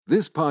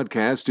This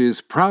podcast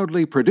is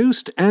proudly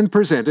produced and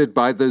presented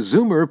by the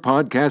Zoomer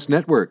Podcast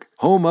Network,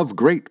 home of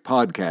great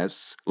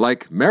podcasts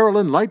like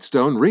Marilyn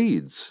Lightstone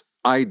Reads,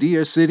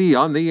 Idea City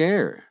on the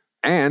Air,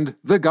 and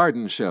The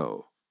Garden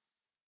Show.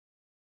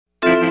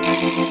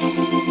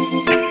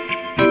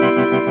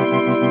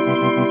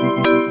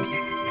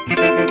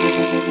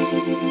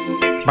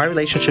 My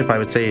relationship, I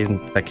would say,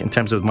 in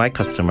terms of my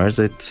customers,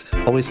 it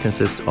always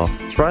consists of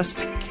trust,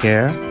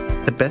 care,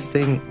 the best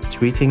thing,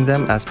 treating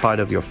them as part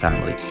of your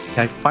family.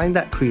 I find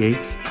that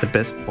creates the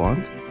best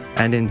bond,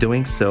 and in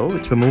doing so,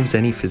 it removes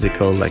any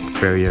physical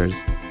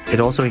barriers. It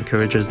also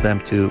encourages them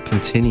to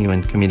continue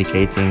in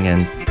communicating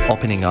and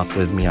opening up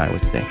with me, I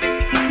would say.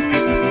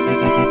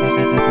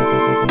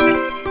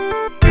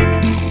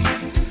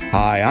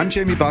 Hi, I'm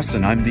Jamie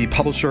Bussin. I'm the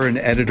publisher and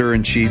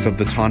editor-in-chief of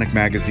The Tonic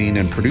Magazine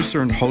and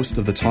producer and host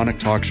of The Tonic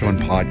Talk Show and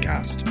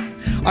podcast.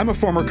 I'm a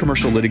former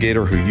commercial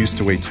litigator who used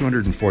to weigh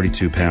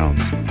 242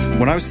 pounds.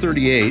 When I was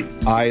 38,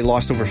 I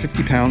lost over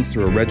 50 pounds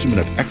through a regimen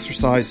of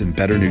exercise and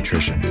better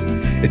nutrition.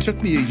 It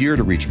took me a year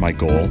to reach my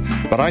goal,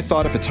 but I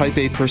thought if a type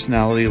A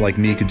personality like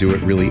me could do it,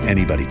 really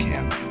anybody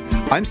can.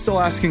 I'm still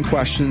asking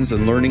questions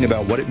and learning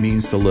about what it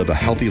means to live a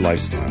healthy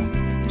lifestyle.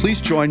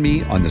 Please join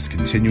me on this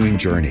continuing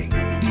journey.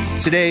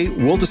 Today,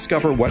 we'll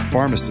discover what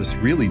pharmacists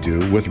really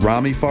do with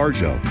Rami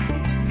Farjo.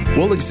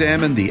 We'll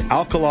examine the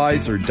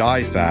alkalize or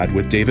die fad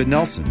with David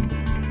Nelson.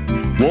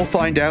 We'll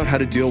find out how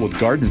to deal with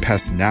garden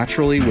pests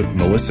naturally with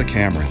Melissa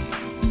Cameron.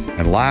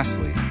 And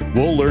lastly,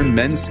 we'll learn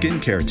men's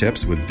skincare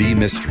tips with V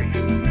Mystery.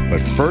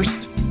 But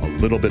first, a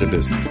little bit of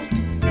business.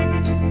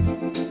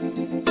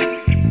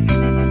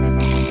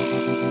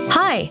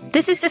 Hi,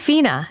 this is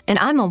Safina, and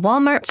I'm a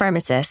Walmart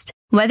pharmacist.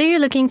 Whether you're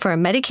looking for a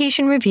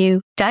medication review,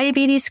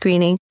 diabetes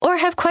screening, or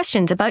have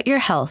questions about your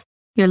health,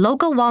 your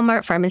local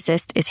Walmart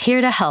pharmacist is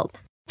here to help.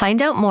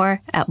 Find out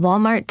more at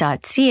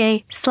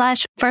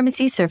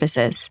walmart.ca/pharmacy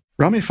services.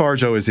 Rami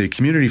Farjo is a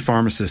community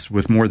pharmacist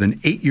with more than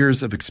 8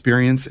 years of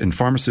experience in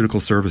pharmaceutical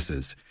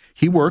services.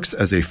 He works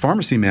as a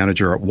pharmacy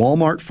manager at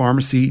Walmart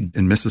Pharmacy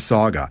in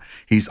Mississauga.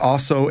 He's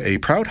also a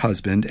proud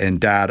husband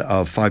and dad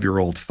of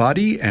 5-year-old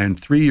Fadi and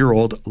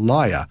 3-year-old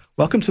Laya.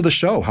 Welcome to the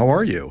show. How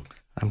are you?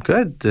 I'm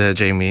good,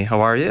 Jamie.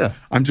 How are you?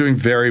 I'm doing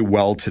very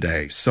well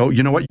today. So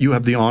you know what you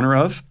have the honor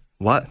of?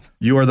 What?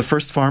 You are the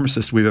first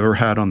pharmacist we've ever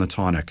had on the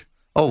Tonic.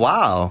 Oh,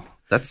 wow.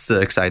 That's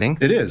exciting.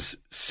 It is.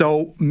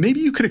 So maybe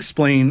you could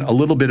explain a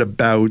little bit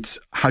about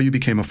how you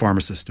became a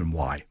pharmacist and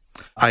why.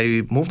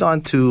 I moved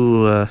on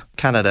to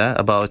Canada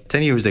about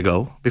 10 years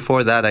ago.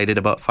 Before that, I did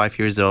about 5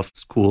 years of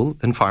school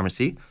in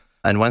pharmacy.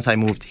 And once I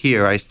moved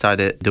here, I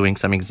started doing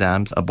some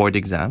exams, board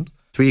exams,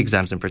 3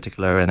 exams in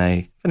particular, and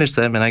I finished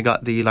them and I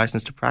got the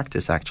license to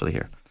practice actually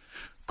here.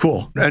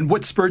 Cool. And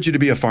what spurred you to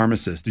be a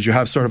pharmacist? Did you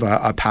have sort of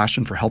a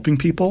passion for helping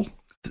people?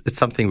 It's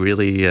something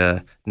really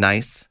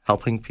nice,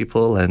 helping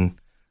people and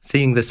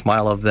seeing the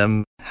smile of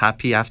them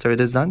happy after it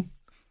is done.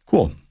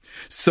 Cool.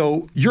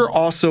 So you're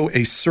also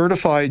a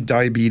certified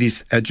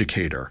diabetes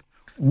educator.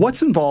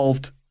 What's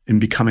involved in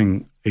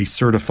becoming a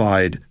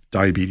certified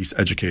diabetes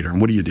educator, and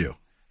what do you do?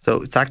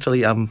 So it's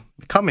actually, I'm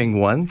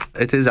becoming one.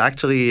 It is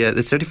actually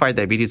the certified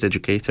diabetes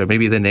educator.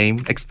 Maybe the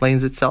name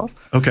explains itself.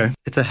 Okay.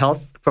 It's a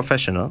health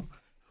professional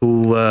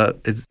who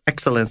is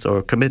excellent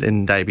or commit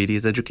in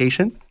diabetes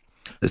education.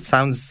 It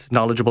sounds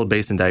knowledgeable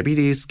based in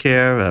diabetes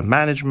care,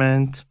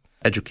 management,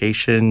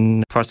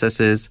 education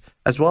processes,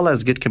 as well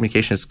as good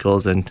communication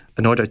skills. And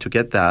in order to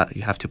get that,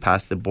 you have to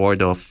pass the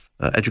board of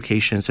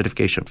education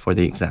certification for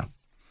the exam.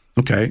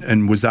 Okay.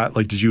 And was that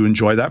did you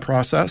enjoy that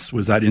process?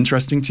 Was that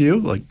interesting to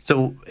you?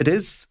 So it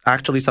is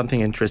actually something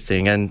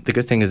interesting. And the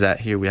good thing is that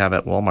here we have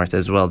at Walmart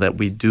as well, that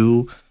we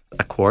do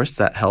a course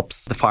that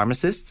helps the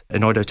pharmacist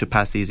in order to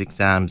pass these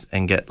exams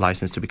and get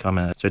licensed to become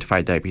a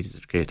certified diabetes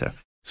educator.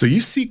 So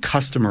you see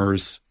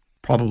customers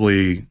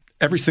probably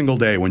every single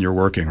day when you're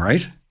working,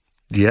 right?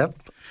 Yep.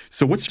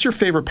 So what's your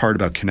favorite part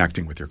about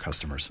connecting with your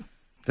customers?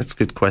 That's a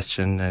good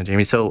question,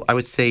 Jamie. So I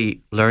would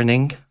say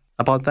learning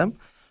about them,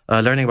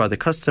 learning about the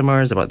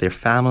customers, about their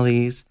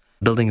families,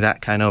 building that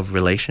kind of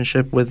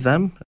relationship with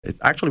them. It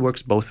actually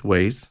works both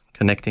ways,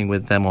 connecting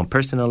with them on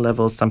personal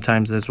levels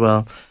sometimes as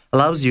well,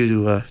 allows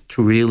you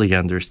to really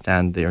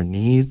understand their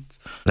needs,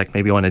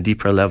 maybe on a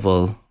deeper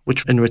level,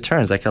 which in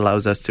return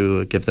allows us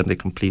to give them the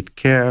complete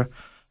care,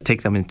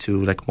 take them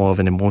into more of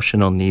an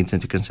emotional needs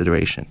into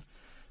consideration.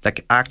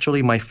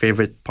 Actually, my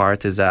favorite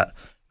part is that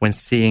when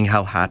seeing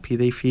how happy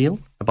they feel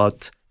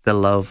about the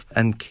love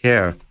and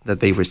care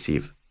that they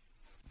receive.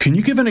 Can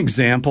you give an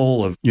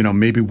example of,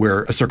 maybe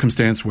where a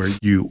circumstance where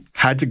you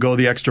had to go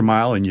the extra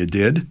mile and you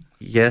did?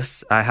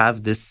 Yes, I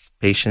have this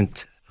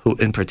patient who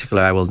in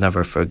particular I will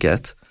never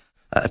forget.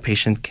 A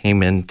patient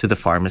came into the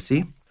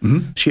pharmacy.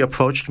 Mm-hmm. She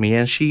approached me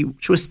and she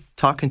was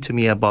talking to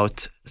me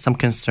about some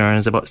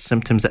concerns, about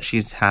symptoms that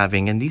she's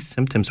having. And these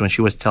symptoms, when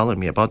she was telling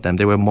me about them,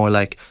 they were more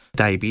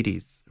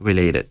diabetes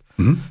related.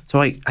 Mm-hmm.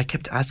 So I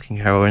kept asking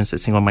her or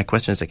insisting on my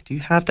questions, do you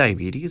have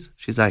diabetes?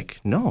 She's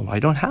like, no, I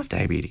don't have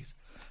diabetes.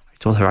 I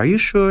told her, are you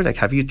sure?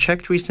 Have you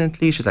checked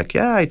recently? She's like,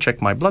 yeah, I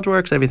checked my blood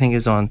works. Everything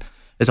is on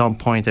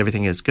point.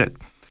 Everything is good.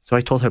 So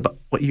I told her, but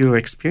what you're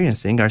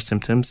experiencing are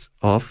symptoms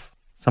of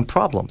some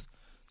problems.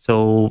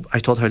 So I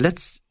told her,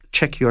 let's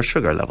check your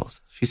sugar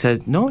levels. She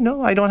said,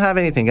 no, I don't have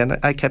anything. And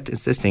I kept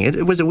insisting.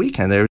 It was a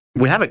weekend.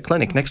 We have a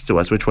clinic next to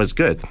us, which was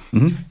good.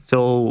 Mm-hmm.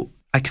 So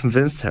I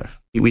convinced her.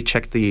 We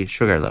checked the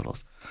sugar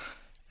levels.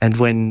 And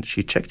when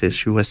she checked it,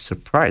 she was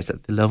surprised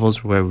that the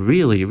levels were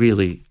really,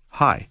 really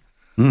high.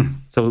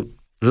 So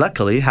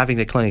luckily, having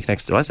the clinic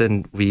next to us,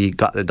 and we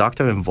got the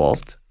doctor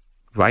involved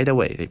right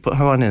away. They put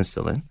her on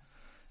insulin.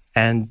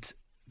 And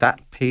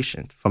that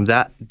patient, from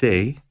that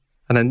day,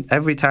 and then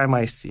every time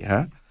I see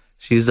her,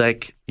 she's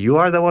like, you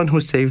are the one who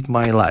saved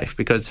my life,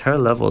 because her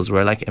levels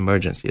were like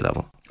emergency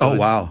level. So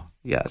wow.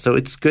 Yeah, so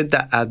it's good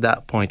that at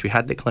that point we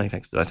had the clinic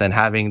next to us and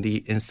having the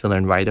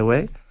insulin right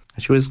away,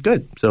 and she was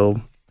good. So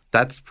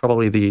that's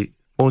probably the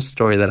most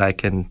story that I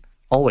can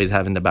always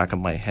have in the back of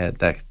my head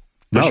that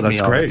pushed me that's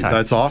all the great. time.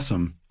 That's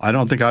awesome. I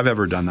don't think I've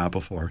ever done that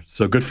before.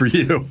 So good for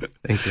you.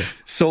 Thank you.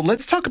 So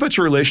let's talk about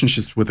your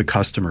relationships with the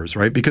customers,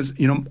 right? Because,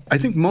 I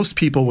think most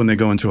people, when they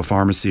go into a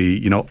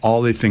pharmacy,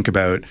 all they think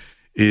about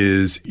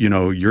is,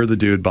 you're the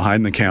dude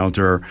behind the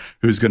counter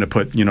who's going to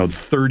put,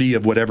 30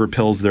 of whatever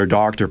pills their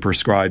doctor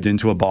prescribed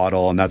into a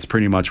bottle, and that's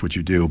pretty much what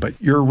you do. But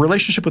your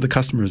relationship with the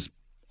customer is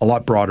a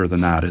lot broader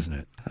than that, isn't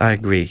it? I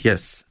agree.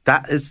 Yes.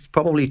 That is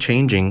probably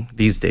changing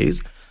these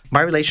days. My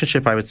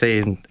relationship, I would say,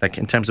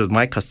 in terms of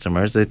my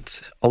customers,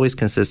 it always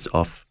consists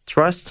of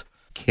trust,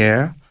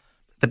 care.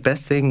 The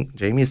best thing,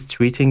 Jamie, is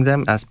treating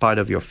them as part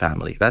of your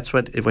family. That's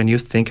when you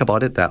think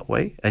about it that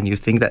way, and you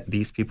think that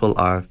these people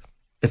are,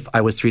 if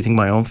I was treating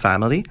my own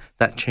family,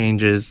 that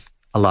changes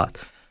a lot.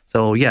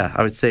 So yeah,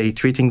 I would say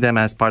treating them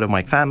as part of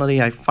my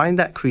family, I find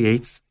that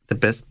creates the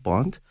best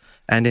bond.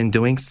 And in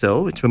doing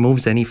so, it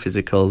removes any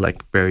physical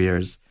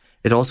barriers.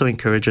 It also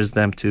encourages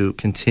them to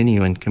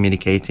continue in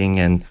communicating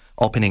and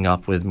opening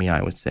up with me,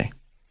 I would say.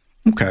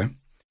 Okay.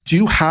 Do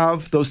you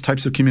have those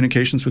types of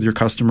communications with your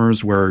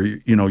customers where,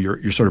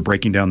 you're sort of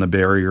breaking down the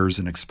barriers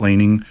and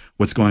explaining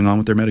what's going on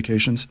with their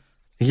medications?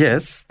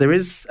 Yes, there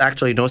is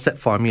actually no set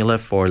formula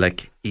for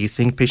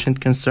easing patient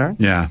concern.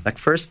 Yeah.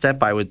 First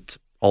step I would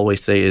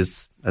always say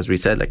is, as we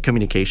said,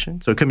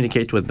 communication. So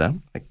communicate with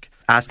them,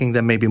 asking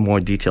them maybe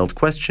more detailed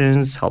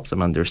questions, helps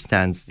them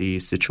understand the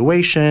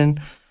situation.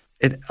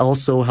 It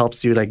also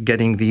helps you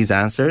getting these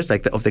answers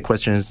of the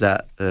questions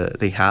that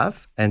they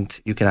have, and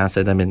you can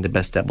answer them in the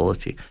best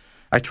ability.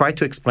 I try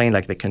to explain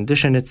the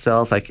condition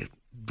itself,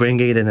 bring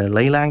it in a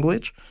lay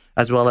language,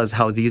 as well as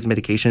how these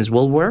medications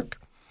will work,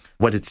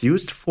 what it's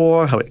used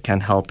for, how it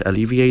can help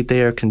alleviate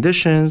their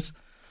conditions.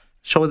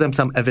 Show them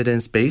some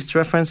evidence-based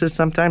references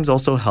sometimes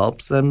also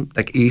helps them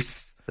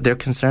ease their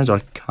concerns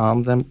or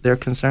calm their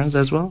concerns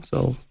as well.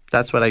 So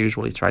that's what I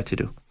usually try to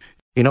do.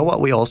 You know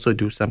what we also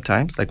do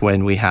sometimes,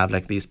 when we have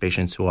these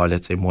patients who are,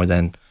 let's say, more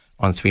than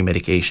on 3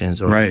 medications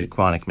or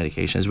chronic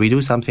medications, we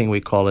do something, we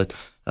call it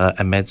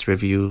a meds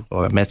review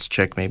or a meds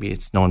check, maybe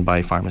it's known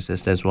by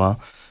pharmacists as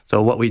well.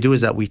 So what we do is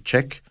that we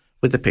check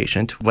with the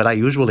patient. What I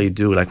usually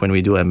do, when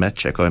we do a med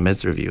check or a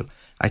meds review,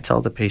 I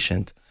tell the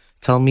patient,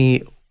 tell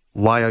me,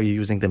 why are you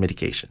using the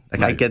medication?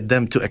 I get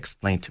them to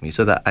explain to me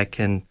so that I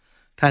can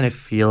kind of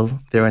feel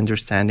their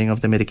understanding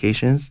of the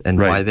medications and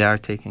why they are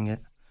taking it.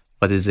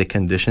 What is the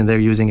condition they're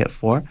using it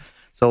for?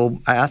 So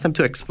I ask them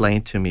to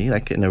explain to me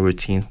in a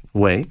routine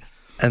way.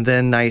 And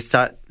then I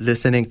start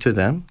listening to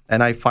them.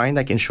 And I find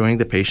ensuring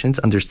the patients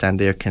understand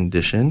their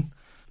condition,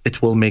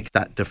 it will make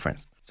that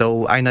difference.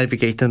 So I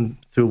navigate them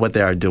through what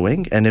they are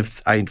doing. And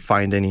if I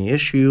find any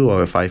issue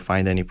or if I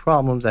find any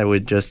problems, I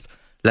would just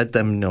let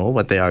them know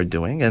what they are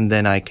doing. And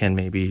then I can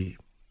maybe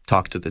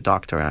talk to the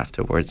doctor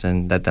afterwards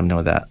and let them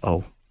know that,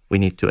 we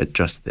need to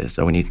adjust this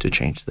or we need to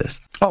change this.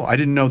 Oh, I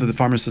didn't know that the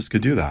pharmacist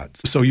could do that.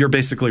 So you're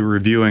basically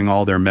reviewing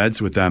all their meds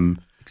with them.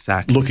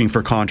 Exactly. Looking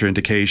for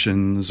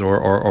contraindications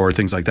or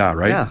things like that,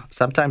 right? Yeah.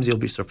 Sometimes you'll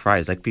be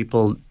surprised.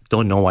 People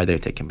don't know why they're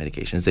taking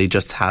medications. They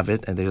just have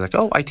it and they're like,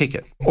 I take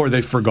it. Or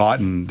they've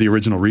forgotten the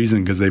original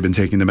reason because they've been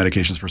taking the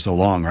medications for so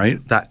long,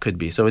 right? That could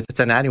be. So it's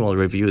an annual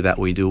review that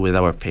we do with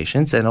our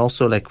patients. And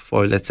also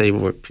for, let's say,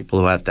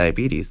 people who have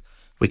diabetes,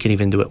 we can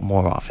even do it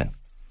more often.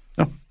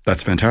 Oh,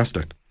 that's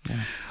fantastic. Yeah.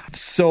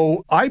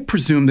 So I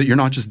presume that you're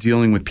not just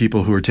dealing with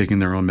people who are taking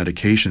their own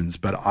medications,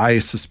 but I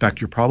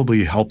suspect you're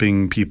probably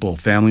helping people,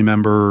 family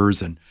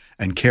members and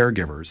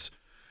caregivers.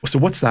 So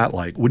what's that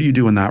like? What do you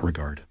do in that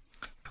regard?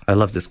 I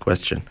love this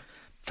question.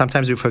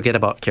 Sometimes we forget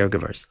about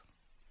caregivers.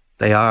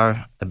 They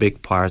are a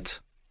big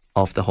part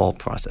of the whole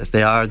process.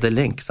 They are the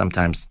link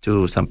sometimes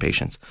to some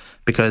patients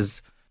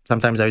because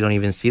sometimes I don't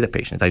even see the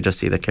patient. I just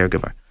see the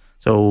caregiver.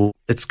 So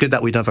it's good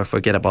that we never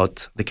forget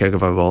about the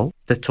caregiver role,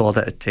 the toll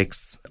that it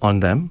takes on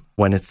them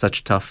when it's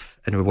such tough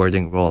and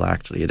rewarding role,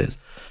 actually it is.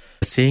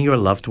 Seeing your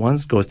loved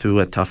ones go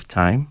through a tough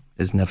time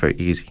is never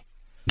easy.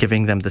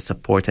 Giving them the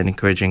support and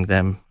encouraging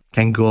them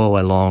can go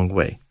a long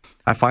way.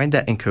 I find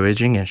that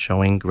encouraging and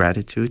showing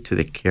gratitude to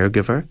the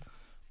caregiver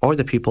or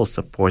the people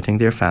supporting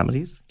their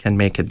families can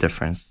make a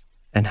difference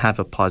and have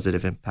a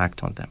positive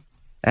impact on them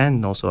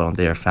and also on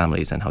their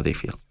families and how they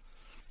feel.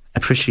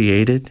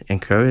 Appreciated,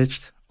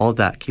 encouraged, all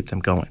that keep them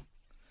going.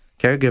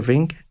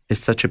 Caregiving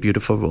is such a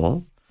beautiful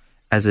role,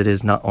 as it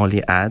is not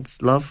only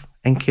adds love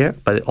and care,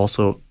 but it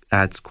also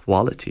adds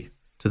quality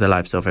to the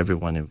lives of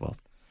everyone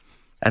involved.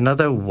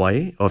 Another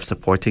way of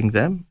supporting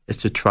them is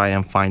to try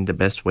and find the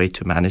best way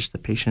to manage the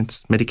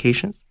patient's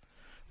medications.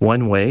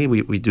 One way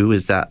we do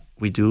is that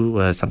we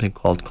do something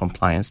called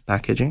compliance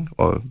packaging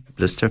or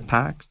blister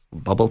packs,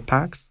 bubble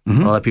packs. A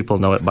lot of people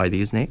know it by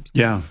these names.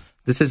 Yeah.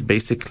 This is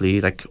basically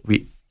like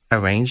we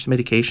arrange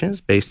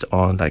medications based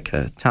on like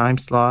time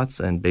slots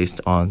and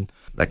based on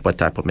like what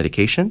type of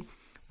medication.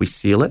 We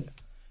seal it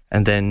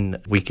and then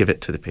we give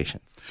it to the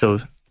patient. So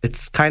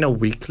it's kind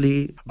of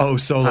weekly. Oh,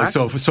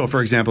 so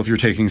for example, if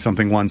you're taking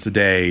something once a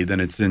day,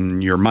 then it's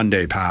in your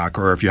Monday pack,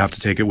 or if you have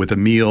to take it with a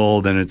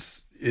meal, then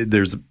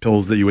there's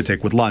pills that you would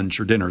take with lunch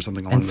or dinner or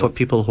something along those lines. And for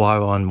people who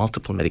are on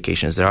multiple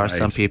medications, there are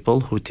some people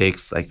who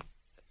takes like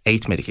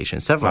 8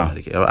 medications, several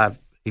medications, or have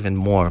even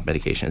more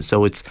medications.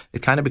 So it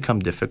kind of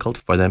becomes difficult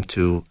for them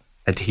to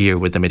adhere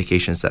with the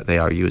medications that they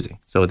are using.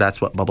 So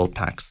that's what bubble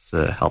packs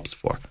helps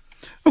for.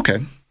 Okay.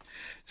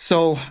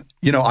 So,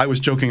 I was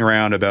joking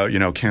around about,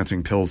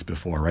 counting pills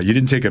before, right? You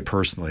didn't take it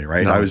personally,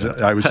 right? No,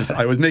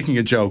 I was making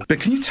a joke.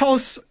 But can you tell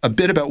us a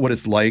bit about what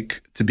it's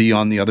like to be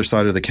on the other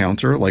side of the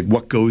counter? Like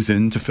what goes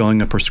into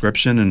filling a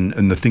prescription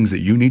and the things that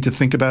you need to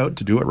think about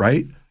to do it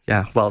right?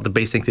 Yeah. Well, the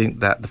basic thing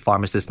that the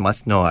pharmacist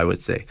must know, I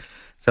would say.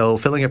 So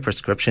filling a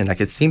prescription, like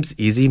it seems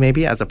easy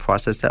maybe as a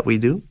process that we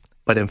do,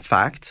 but in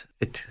fact,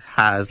 it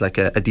has like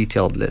a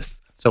detailed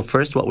list. So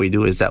first what we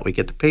do is that we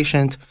get the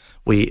patient,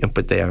 we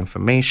input their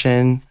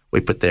information, we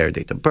put their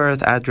date of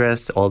birth,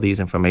 address, all these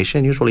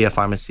information. Usually a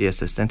pharmacy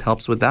assistant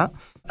helps with that.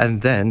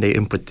 And then they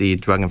input the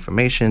drug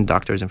information,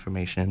 doctor's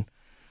information.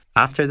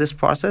 After this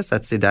process,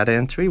 that's the data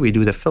entry, we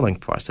do the filling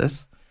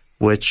process,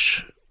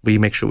 which we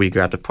make sure we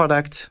grab the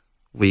product,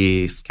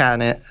 we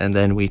scan it, and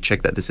then we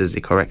check that this is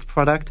the correct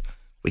product.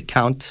 We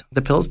count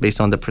the pills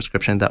based on the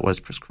prescription that was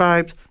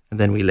prescribed, and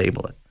then we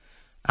label it.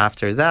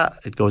 After that,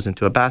 it goes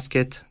into a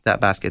basket.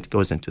 That basket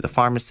goes into the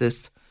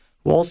pharmacist,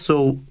 who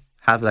also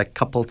have like a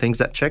couple things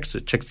that checks. So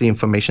it checks the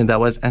information that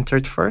was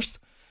entered first.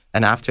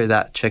 And after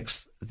that,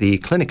 checks the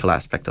clinical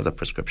aspect of the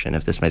prescription.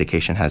 If this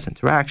medication has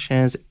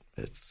interactions,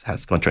 it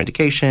has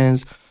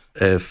contraindications,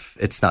 if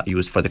it's not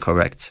used for the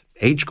correct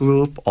age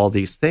group, all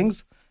these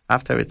things.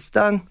 After it's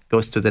done,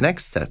 goes to the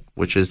next step,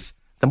 which is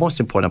the most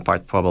important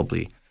part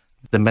probably,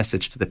 the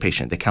message to the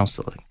patient, the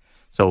counseling.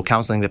 So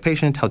counseling the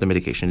patient, how the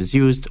medication is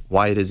used,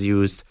 why it is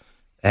used,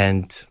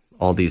 and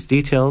all these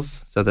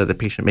details so that the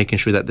patient, making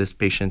sure that this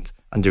patient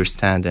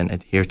understand and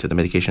adhere to the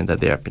medication that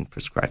they have been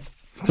prescribed.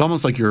 It's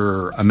almost like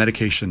you're a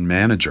medication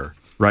manager,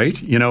 right?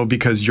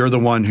 Because you're the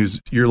one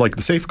you're like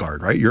the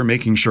safeguard, right? You're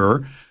making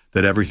sure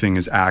that everything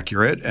is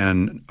accurate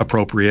and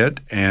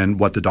appropriate and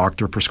what the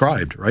doctor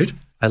prescribed, right?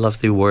 I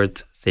love the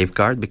word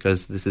safeguard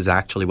because this is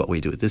actually what we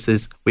do.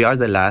 We are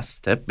the last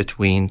step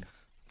between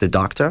the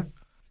doctor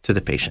to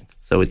the patient.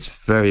 So it's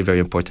very, very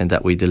important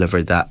that we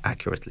deliver that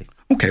accurately.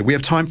 Okay, we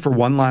have time for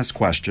one last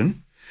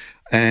question.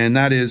 And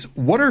that is,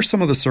 what are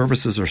some of the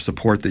services or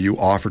support that you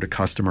offer to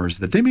customers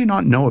that they may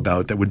not know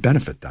about that would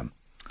benefit them?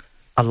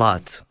 A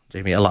lot,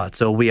 Jamie, a lot.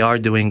 So we are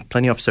doing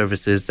plenty of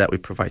services that we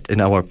provide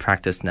in our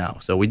practice now.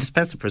 So we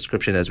dispense the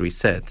prescription, as we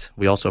said.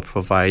 We also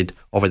provide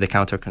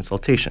over-the-counter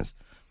consultations.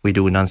 We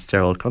do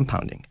non-sterile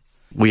compounding.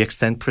 We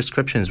extend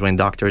prescriptions when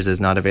doctors is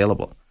not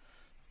available.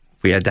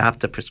 We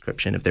adapt the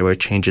prescription if there were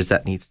changes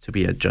that needs to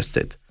be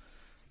adjusted.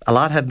 A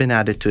lot have been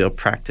added to our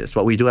practice.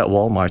 What we do at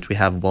Walmart, we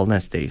have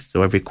wellness days.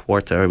 So every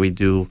quarter we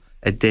do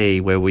a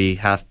day where we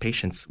have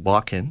patients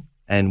walk in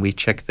and we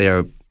check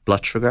their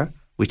blood sugar.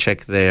 We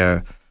check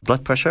their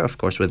blood pressure, of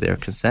course, with their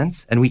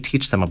consent, and we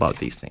teach them about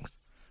these things.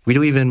 We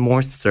do even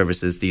more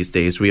services these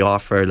days. We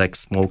offer like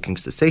smoking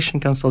cessation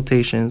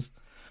consultations.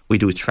 We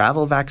do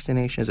travel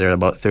vaccinations. There are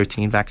about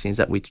 13 vaccines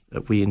that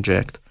we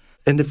inject.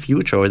 In the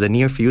future or the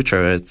near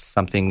future, it's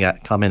something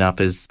that coming up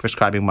is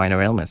prescribing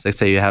minor ailments. Let's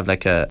say you have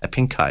like a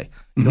pink eye.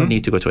 You don't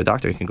need to go to a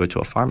doctor. You can go to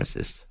a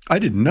pharmacist. I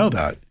didn't know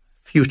that.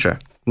 Future.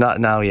 Not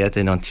now yet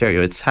in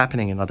Ontario. It's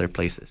happening in other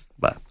places,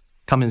 but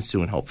coming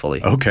soon,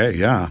 hopefully. Okay,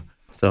 yeah.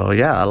 So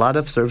yeah, a lot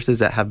of services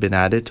that have been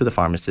added to the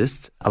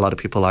pharmacist. A lot of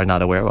people are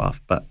not aware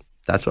of, but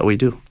that's what we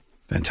do.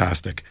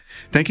 Fantastic.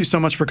 Thank you so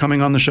much for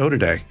coming on the show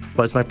today. It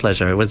was my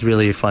pleasure. It was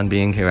really fun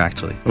being here,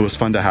 actually. It was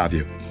fun to have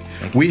you.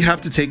 We have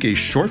to take a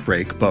short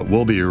break, but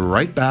we'll be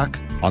right back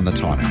on The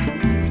Tonic.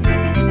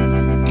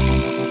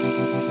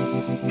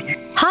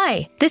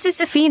 Hi, this is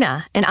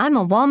Safina, and I'm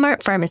a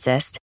Walmart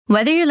pharmacist.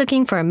 Whether you're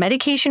looking for a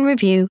medication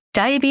review,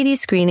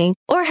 diabetes screening,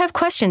 or have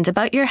questions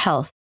about your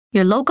health,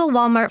 your local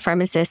Walmart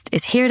pharmacist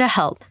is here to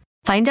help.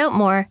 Find out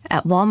more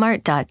at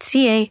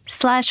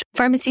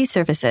walmart.ca/pharmacy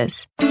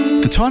services.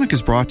 The Tonic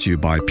is brought to you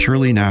by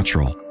Purely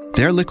Natural.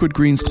 Their Liquid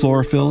Greens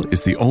Chlorophyll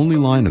is the only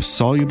line of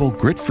soluble,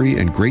 grit-free,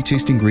 and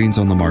great-tasting greens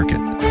on the market.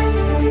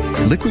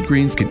 Liquid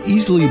greens can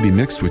easily be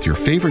mixed with your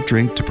favorite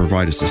drink to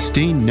provide a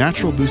sustained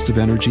natural boost of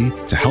energy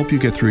to help you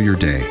get through your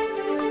day.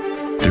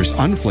 There's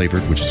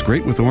unflavored, which is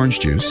great with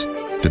orange juice.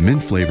 The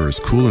mint flavor is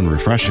cool and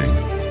refreshing.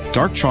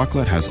 Dark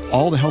chocolate has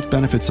all the health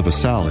benefits of a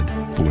salad,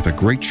 but with a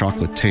great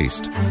chocolate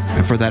taste.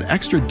 And for that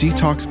extra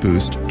detox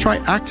boost, try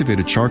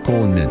activated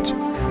charcoal and mint.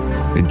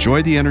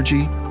 Enjoy the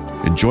energy,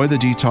 enjoy the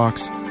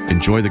detox,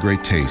 enjoy the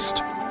great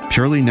taste.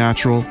 Purely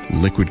natural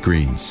liquid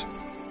greens.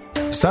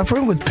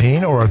 Suffering with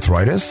pain or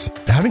arthritis?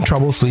 Having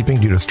trouble sleeping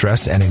due to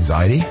stress and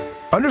anxiety?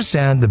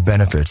 Understand the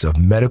benefits of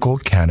medical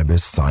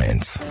cannabis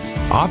science.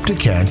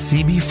 Optican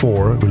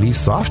CB4 Relief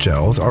Soft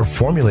Gels are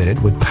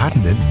formulated with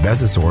patented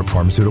Bezosorb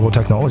pharmaceutical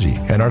technology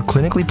and are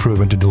clinically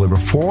proven to deliver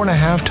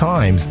 4.5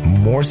 times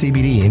more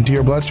CBD into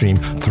your bloodstream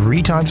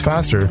 3 times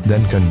faster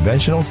than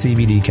conventional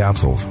CBD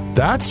capsules.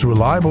 That's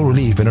reliable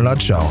relief in a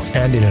nutshell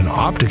and in an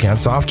Optican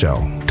soft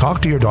gel.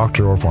 Talk to your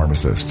doctor or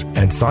pharmacist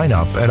and sign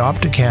up at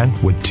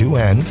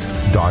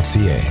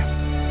opticanwith2ns.ca.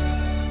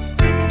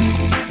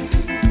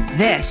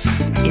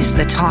 This is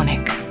The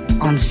Tonic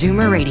on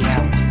Zoomer Radio.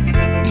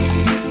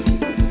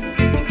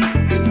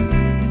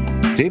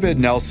 David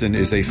Nelson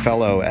is a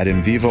fellow at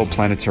Invivo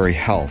Planetary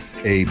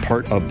Health, a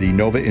part of the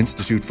Nova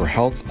Institute for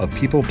Health of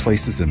People,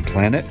 Places, and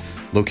Planet,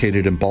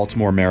 located in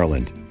Baltimore,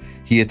 Maryland.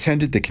 He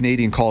attended the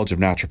Canadian College of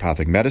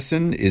Naturopathic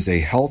Medicine, is a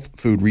health,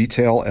 food,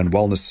 retail, and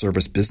wellness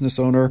service business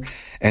owner,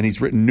 and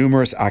he's written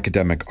numerous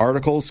academic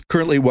articles.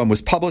 Currently, one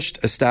was published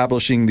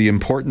establishing the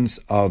importance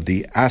of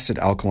the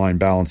acid-alkaline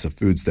balance of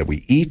foods that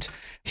we eat.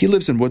 He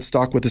lives in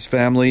Woodstock with his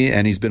family,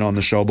 and he's been on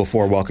the show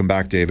before. Welcome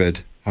back,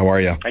 David. How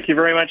are you? Thank you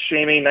very much,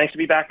 Jamie. Nice to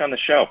be back on the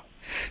show.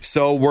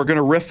 So we're going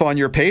to riff on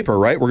your paper,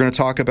 right? We're going to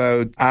talk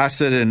about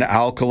acid and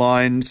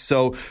alkaline.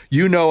 So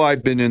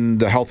I've been in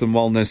the health and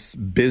wellness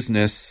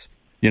business,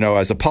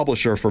 as a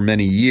publisher for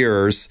many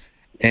years.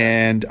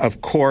 And of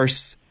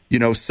course,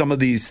 some of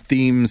these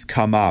themes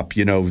come up,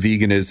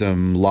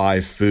 veganism,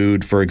 live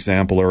food, for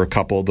example, are a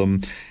couple of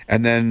them.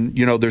 And then,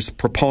 there's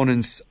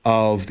proponents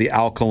of the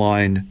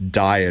alkaline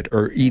diet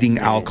or eating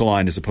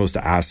alkaline as opposed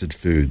to acid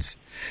foods.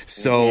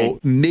 So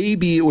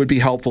maybe it would be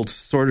helpful to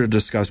sort of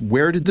discuss,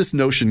 where did this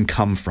notion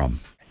come from?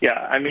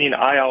 Yeah,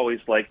 I always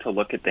like to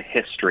look at the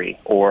history,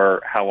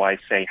 or how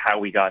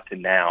we got to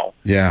now.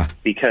 Yeah.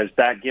 Because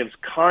that gives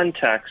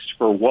context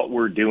for what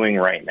we're doing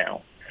right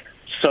now.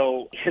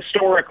 So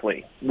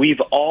historically, we've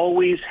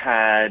always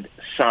had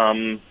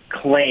some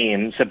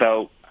claims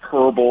about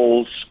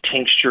herbals,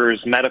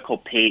 tinctures, medical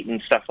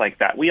patents, stuff like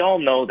that. We all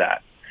know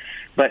that.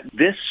 But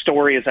this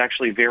story is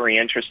actually very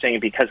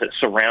interesting because it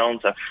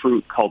surrounds a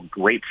fruit called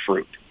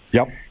grapefruit.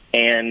 Yep.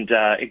 And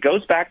it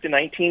goes back to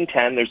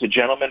 1910. There's a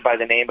gentleman by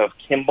the name of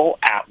Kimball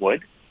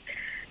Atwood,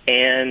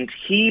 and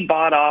he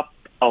bought up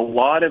a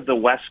lot of the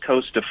west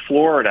coast of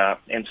Florida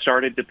and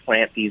started to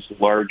plant these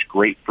large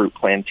grapefruit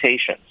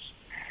plantations.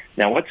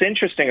 Now, what's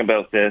interesting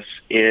about this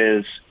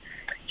is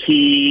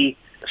he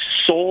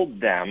sold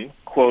them,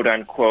 quote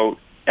unquote,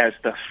 as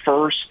the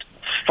first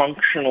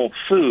functional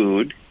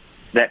food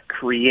that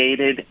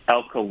created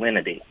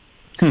alkalinity.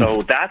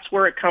 So that's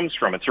where it comes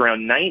from. It's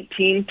around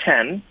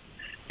 1910.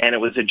 And it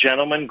was a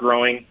gentleman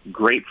growing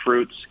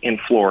grapefruits in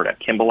Florida,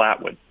 Kimball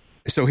Atwood.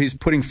 So he's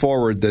putting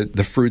forward that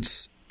the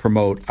fruits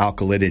promote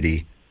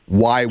alkalinity.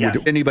 Why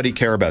would anybody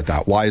care about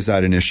that? Why is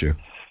that an issue?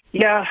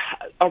 Yeah,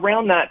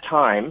 around that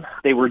time,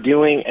 they were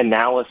doing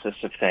analysis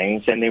of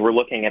things, and they were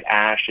looking at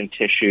ash and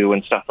tissue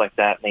and stuff like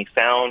that, and they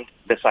found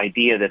this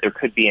idea that there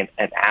could be an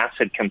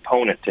acid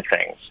component to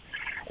things.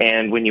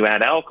 And when you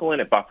add alkaline,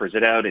 it buffers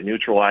it out, it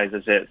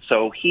neutralizes it.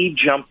 So he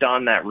jumped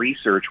on that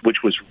research,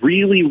 which was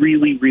really,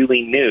 really,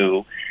 really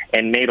new,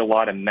 and made a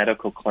lot of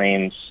medical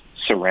claims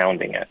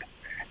surrounding it.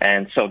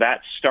 And so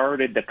that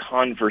started the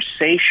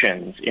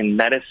conversations in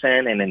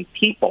medicine and in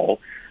people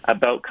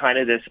about kind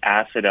of this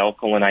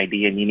acid-alkaline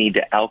idea, and you need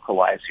to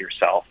alkalize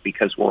yourself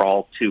because we're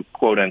all too,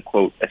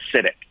 quote-unquote,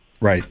 acidic.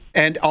 Right.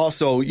 And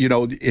also,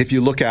 if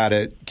you look at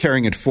it,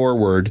 carrying it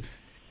forward,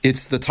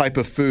 it's the type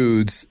of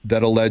foods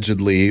that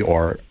allegedly,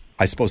 or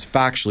I suppose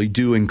factually,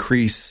 do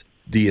increase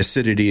the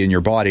acidity in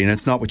your body. And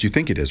it's not what you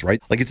think it is,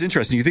 right? Like, it's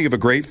interesting. You think of a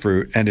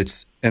grapefruit and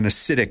it's an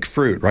acidic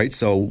fruit, right?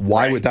 So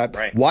why would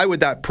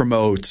that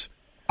promote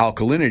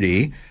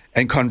alkalinity?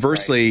 And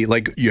conversely,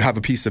 like, you have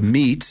a piece of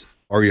meat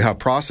or you have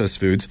processed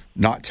foods,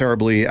 not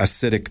terribly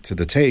acidic to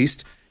the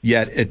taste,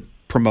 yet it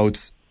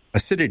promotes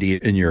acidity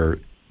in your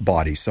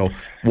body. So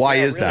why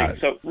is that?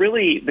 So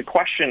really the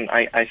question,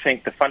 I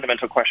think the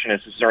fundamental question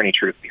is there any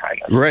truth behind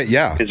this? Right,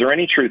 yeah. Is there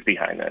any truth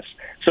behind this?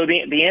 So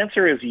the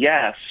answer is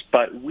yes,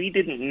 but we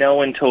didn't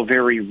know until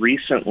very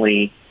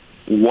recently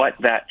what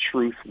that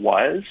truth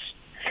was.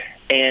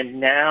 And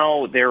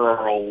now there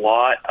are a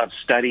lot of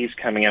studies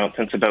coming out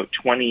since about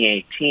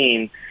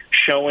 2018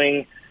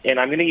 showing, and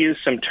I'm going to use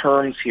some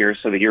terms here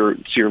so that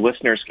your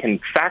listeners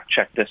can fact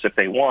check this if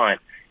they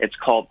want. It's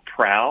called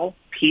PRAL,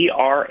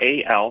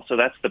 P-R-A-L, so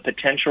that's the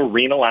potential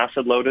renal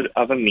acid load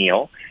of a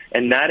meal,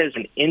 and that is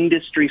an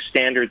industry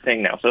standard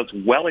thing now. So it's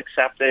well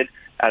accepted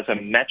as a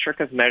metric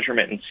of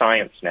measurement in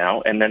science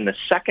now. And then the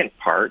second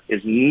part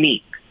is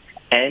NEAP,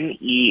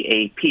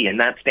 N-E-A-P, and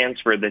that stands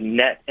for the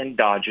net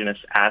endogenous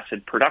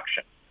acid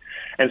production.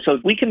 And so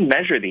we can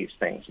measure these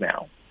things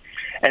now.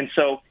 And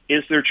so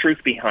is there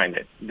truth behind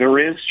it? There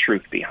is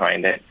truth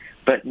behind it.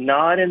 but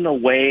not in the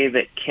way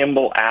that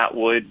Kimball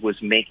Atwood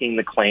was making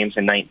the claims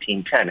in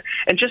 1910.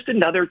 And just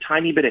another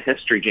tiny bit of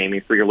history,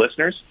 Jamie, for your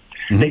listeners.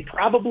 Mm-hmm. They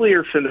probably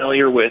are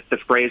familiar with the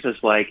phrases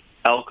like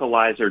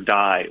alkalize or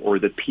die or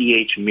the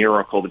pH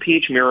miracle. The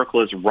pH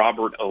miracle is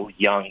Robert O.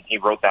 Young. He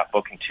wrote that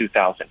book in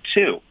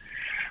 2002.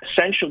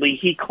 Essentially,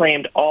 he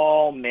claimed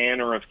all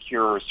manner of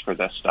cures for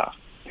this stuff.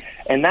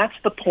 And that's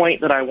the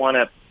point that I want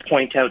to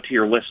point out to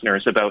your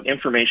listeners about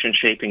information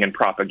shaping and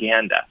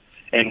propaganda.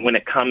 And when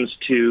it comes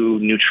to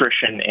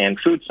nutrition and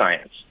food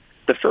science,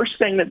 the first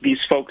thing that these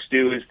folks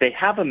do is they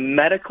have a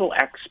medical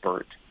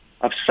expert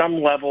of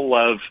some level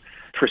of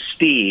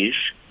prestige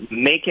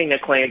making a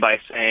claim by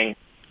saying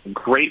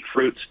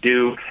grapefruits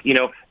do,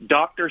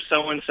 Dr.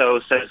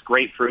 So-and-so says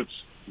grapefruits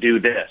do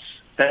this.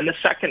 Then the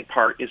second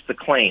part is the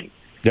claim.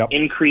 Yep.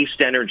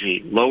 Increased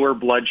energy, lower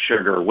blood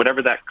sugar,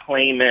 whatever that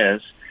claim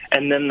is.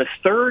 And then the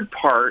third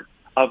part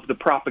of the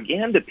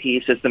propaganda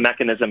piece is the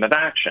mechanism of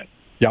action.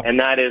 Yep. And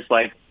that is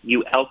like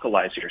you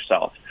alkalize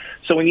yourself.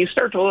 So when you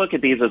start to look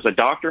at these as a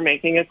doctor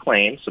making a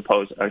claim,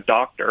 suppose a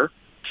doctor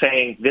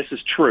saying this is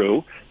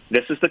true,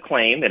 this is the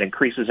claim, it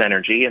increases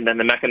energy, and then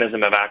the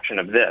mechanism of action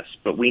of this.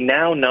 But we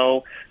now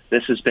know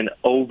this has been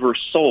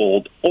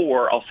oversold,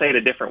 or I'll say it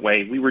a different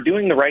way, we were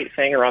doing the right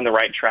thing or on the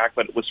right track,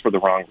 but it was for the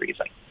wrong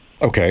reason.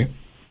 Okay.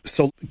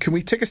 So can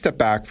we take a step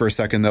back for a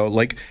second, though?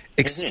 Like,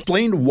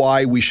 explain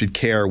why we should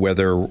care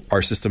whether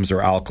our systems are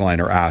alkaline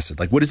or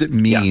acid. Like, what does it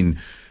mean?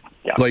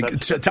 Yeah, like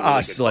to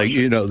us, like,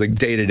 like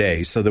day to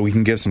day, so that we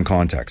can give some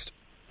context.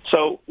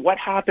 So what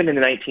happened in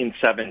the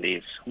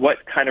 1970s,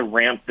 what kind of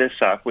ramped this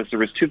up was there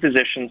was two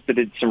physicians that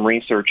did some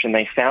research, and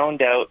they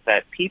found out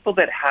that people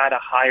that had a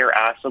higher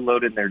acid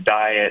load in their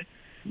diet,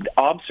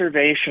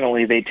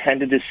 observationally, they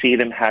tended to see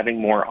them having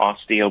more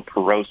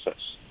osteoporosis.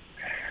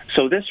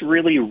 So this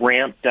really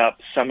ramped up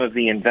some of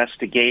the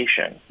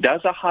investigation.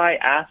 Does a high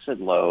acid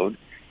load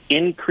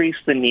increase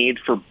the need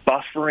for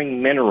buffering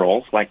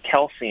minerals like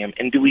calcium,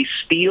 and do we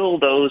steal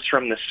those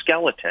from the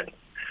skeleton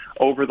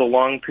over the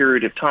long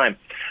period of time?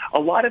 A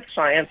lot of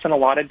science and a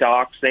lot of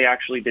docs, they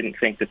actually didn't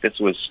think that this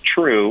was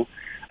true.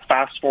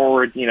 Fast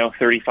forward,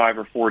 35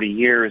 or 40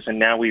 years, and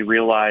now we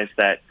realize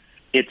that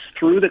it's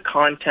through the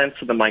contents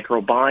of the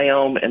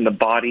microbiome and the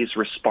body's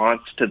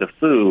response to the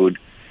food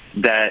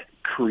that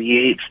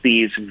creates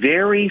these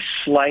very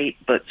slight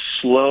but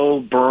slow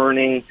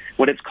burning,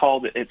 it's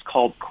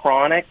called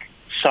chronic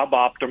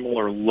suboptimal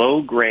or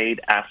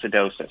low-grade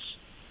acidosis.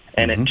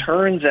 And it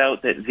turns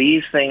out that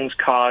these things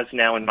cause,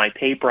 now in my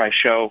paper I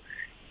show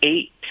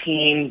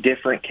 18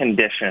 different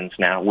conditions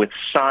now with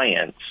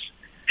science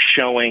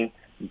showing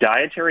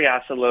dietary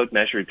acid load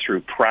measured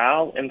through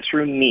PRAL and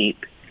through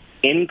NEAP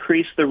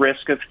increase the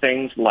risk of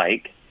things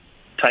like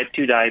type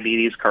 2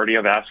 diabetes,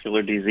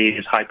 cardiovascular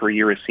disease,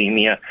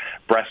 hyperuricemia,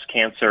 breast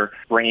cancer,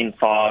 brain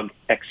fog,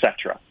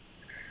 etc.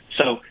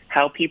 So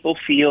how people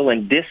feel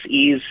in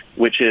dis-ease,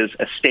 which is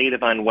a state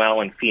of unwell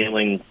and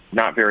feeling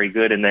not very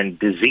good, and then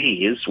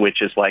disease,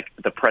 which is like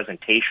the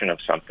presentation of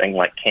something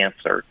like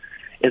cancer,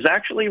 is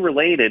actually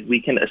related.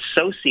 We can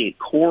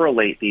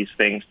correlate these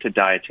things to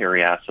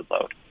dietary acid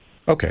load.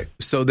 Okay,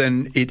 so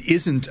then it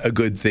isn't a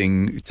good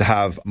thing to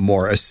have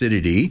more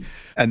acidity,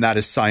 and that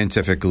is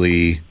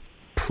scientifically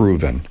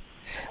proven.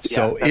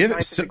 So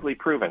scientifically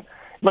proven.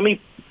 Let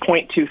me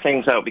point two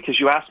things out, because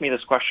you asked me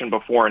this question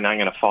before, and I'm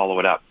going to follow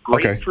it up.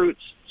 Grapefruits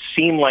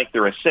seem like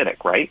they're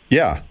acidic, right?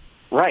 Yeah.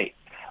 Right.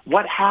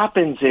 What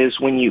happens is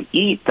when you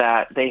eat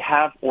that, they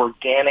have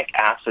organic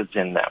acids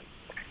in them.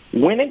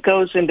 When it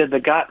goes into the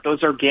gut,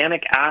 those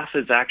organic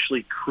acids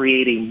actually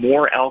create a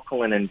more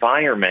alkaline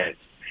environment,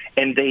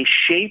 and they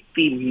shape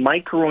the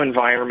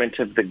microenvironment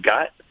of the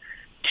gut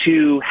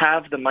to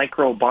have the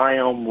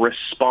microbiome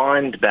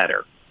respond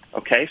better.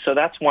 Okay, so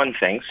that's one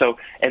thing.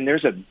 And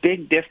there's a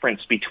big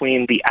difference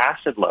between the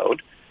acid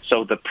load,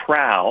 so the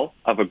PRAL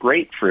of a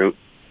grapefruit,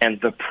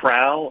 and the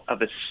PRAL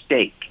of a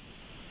steak.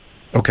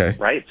 Okay.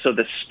 Right? So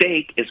the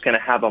steak is going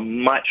to have a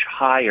much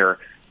higher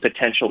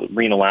potential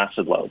renal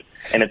acid load,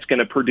 and it's going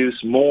to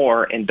produce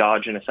more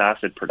endogenous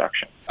acid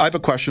production. I have a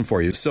question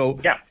for you. So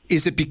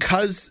is it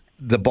because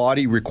the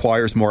body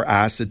requires more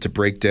acid to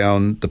break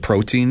down the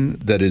protein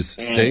that is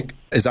steak?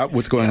 Is that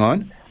what's going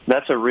on?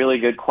 That's a really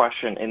good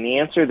question, and the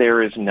answer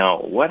there is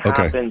no. What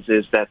happens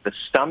is that the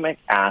stomach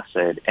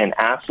acid, and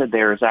acid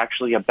there is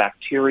actually a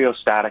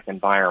bacteriostatic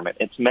environment.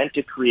 It's meant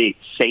to create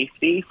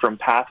safety from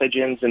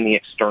pathogens in the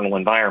external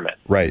environment.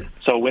 Right.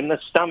 So when the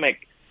stomach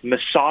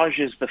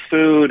massages the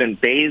food and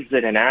bathes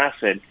it in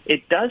acid,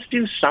 it does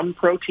do some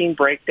protein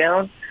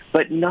breakdown,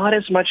 but not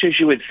as much as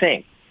you would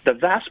think. The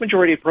vast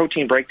majority of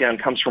protein breakdown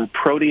comes from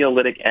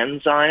proteolytic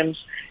enzymes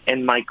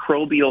and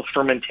microbial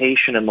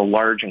fermentation in the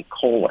large and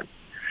colon.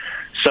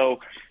 So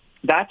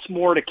that's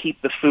more to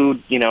keep the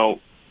food,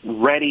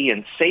 ready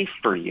and safe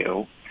for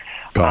you.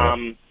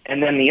 And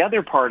then the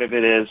other part of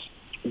it is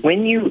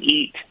when you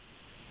eat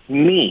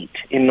meat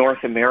in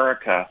North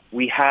America,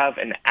 we have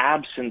an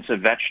absence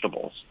of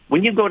vegetables.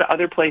 When you go to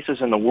other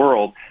places in the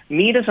world,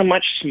 meat is a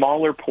much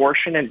smaller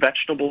portion and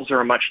vegetables are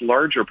a much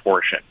larger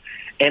portion.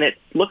 And it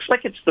looks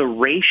like it's the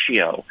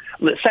ratio.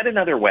 Said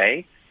another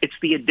way, it's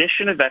the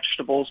addition of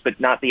vegetables but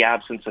not the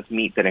absence of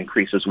meat that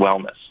increases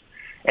wellness.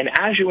 And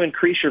as you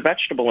increase your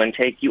vegetable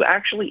intake, you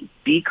actually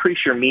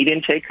decrease your meat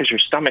intake because your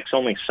stomach's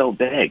only so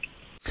big.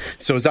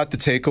 So is that the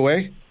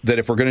takeaway? That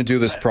if we're going to do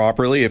this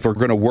properly, if we're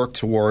going to work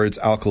towards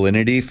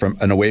alkalinity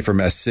and away from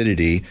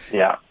acidity,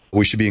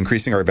 we should be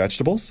increasing our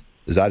vegetables?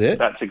 Is that it?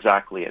 That's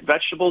exactly it.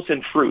 Vegetables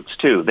and fruits,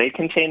 too. They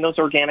contain those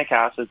organic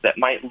acids that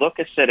might look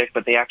acidic,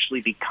 but they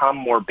actually become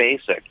more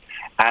basic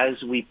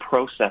as we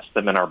process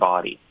them in our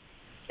body.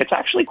 It's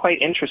actually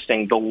quite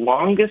interesting. The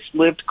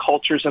longest-lived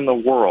cultures in the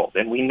world,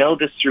 and we know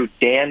this through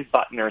Dan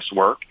Buttner's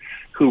work,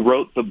 who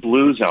wrote The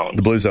Blue Zones.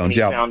 The Blue Zones,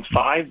 He found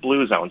 5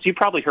 blue zones. You've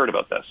probably heard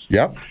about this.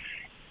 Yep.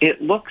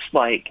 It looks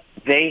like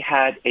they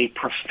had a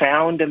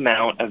profound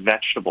amount of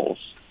vegetables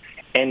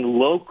and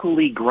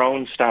locally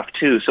grown stuff,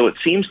 too. So it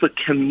seems the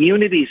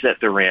communities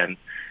that they're in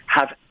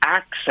have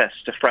access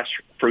to fresh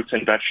fruits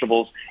and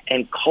vegetables,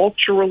 and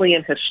culturally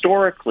and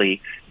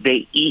historically,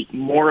 they eat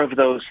more of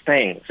those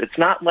things. It's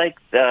not like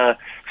the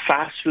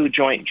fast food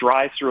joint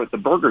drive-through at the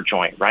burger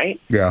joint,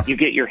 right? Yeah. You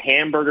get your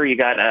hamburger, you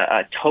got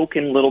a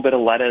token little bit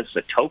of lettuce,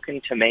 a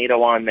token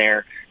tomato on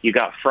there, you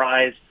got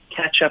fries.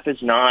 Ketchup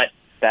is not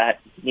that,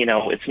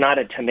 it's not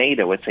a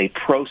tomato, it's a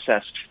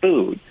processed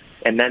food.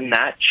 And then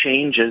that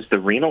changes the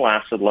renal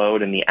acid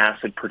load and the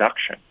acid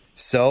production.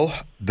 So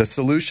the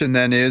solution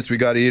then is we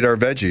got to eat our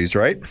veggies,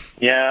 right?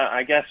 Yeah,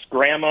 I guess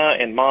Grandma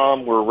and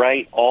Mom were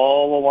right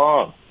all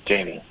along,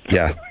 Jamie.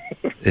 Yeah,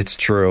 it's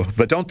true.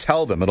 But don't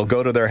tell them. It'll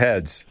go to their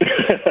heads.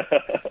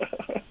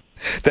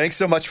 Thanks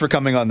so much for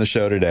coming on the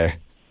show today.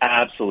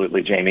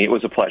 Absolutely, Jamie. It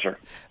was a pleasure.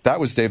 That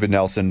was David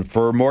Nelson.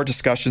 For more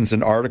discussions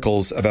and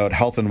articles about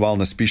health and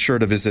wellness, be sure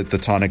to visit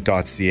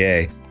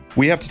thetonic.ca.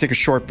 We have to take a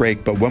short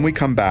break, but when we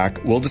come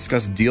back, we'll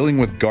discuss dealing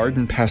with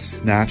garden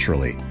pests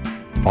naturally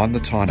on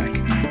The Tonic.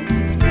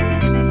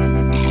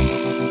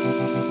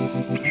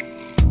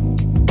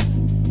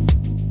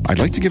 I'd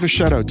like to give a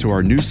shout out to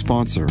our new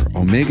sponsor,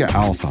 Omega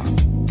Alpha.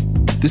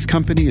 This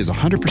company is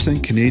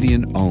 100%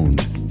 Canadian owned.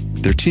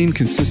 Their team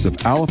consists of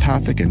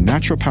allopathic and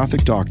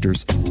naturopathic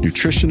doctors,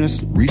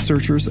 nutritionists,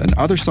 researchers, and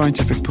other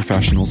scientific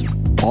professionals,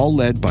 all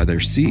led by their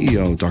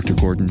CEO, Dr.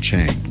 Gordon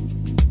Chang.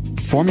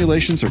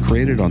 Formulations are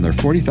created on their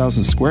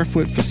 40,000 square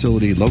foot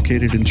facility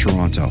located in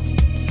Toronto.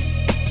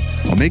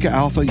 Omega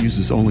Alpha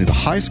uses only the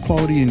highest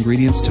quality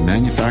ingredients to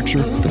manufacture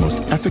the most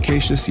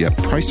efficacious yet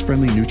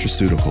price-friendly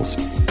nutraceuticals.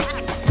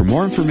 For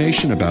more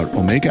information about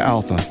Omega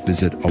Alpha,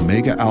 visit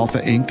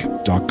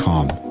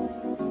OmegaAlphaInc.com.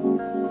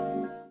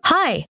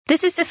 Hi,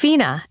 this is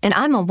Safina, and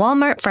I'm a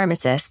Walmart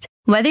pharmacist.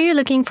 Whether you're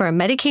looking for a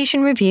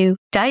medication review,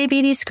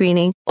 diabetes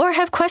screening, or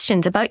have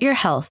questions about your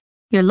health,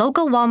 your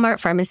local Walmart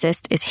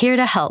pharmacist is here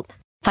to help.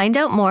 Find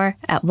out more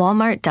at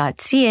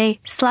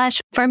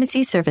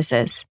walmart.ca/pharmacy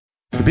services.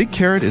 The Big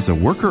Carrot is a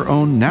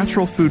worker-owned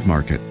natural food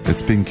market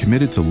that's been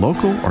committed to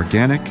local,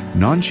 organic,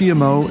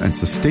 non-GMO, and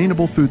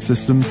sustainable food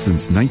systems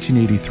since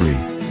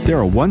 1983. They're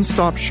a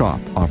one-stop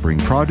shop offering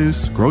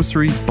produce,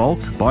 grocery,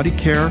 bulk, body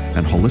care,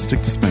 and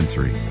holistic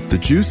dispensary. The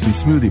juice and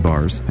smoothie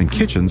bars and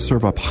kitchen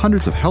serve up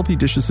hundreds of healthy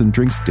dishes and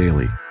drinks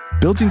daily.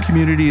 Building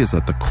community is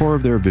at the core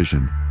of their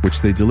vision,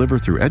 which they deliver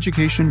through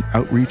education,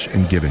 outreach,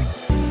 and giving.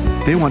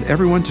 They want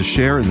everyone to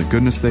share in the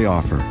goodness they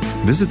offer.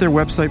 Visit their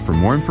website for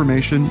more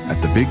information at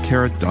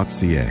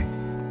thebigcarrot.ca.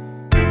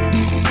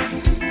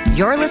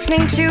 You're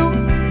listening to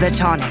The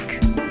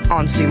Tonic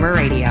on Zoomer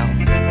Radio.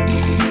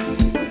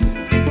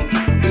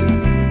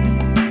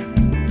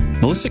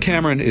 Melissa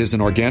Cameron is an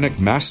organic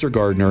master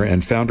gardener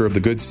and founder of The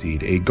Good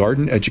Seed, a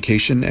garden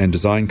education and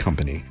design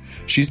company.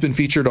 She's been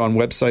featured on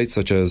websites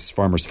such as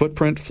Farmer's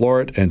Footprint,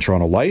 Floret, and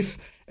Toronto Life,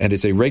 and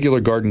is a regular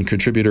garden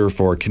contributor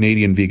for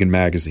Canadian Vegan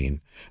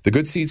Magazine. The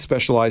Good Seed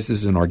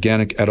specializes in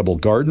organic edible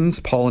gardens,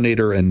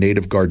 pollinator and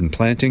native garden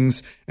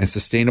plantings, and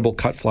sustainable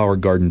cut flower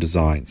garden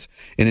designs.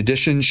 In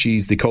addition,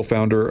 she's the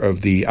co-founder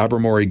of the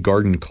Abermory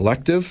Garden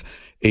Collective,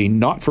 a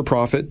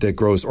not-for-profit that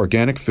grows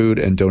organic food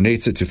and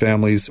donates it to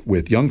families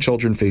with young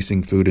children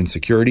facing food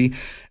insecurity.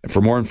 And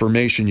for more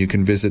information, you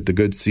can visit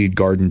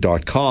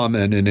thegoodseedgarden.com.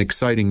 And in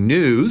exciting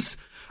news,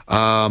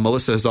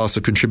 Melissa has also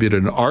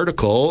contributed an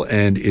article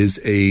and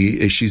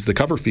she's the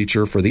cover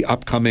feature for the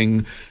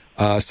upcoming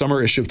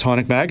summer issue of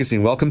Tonic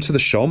Magazine. Welcome to the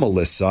show,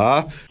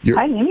 Melissa.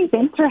 Hi, Amy.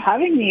 Thanks for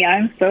having me.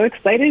 I'm so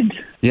excited.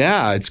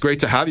 Yeah, it's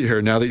great to have you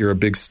here now that you're a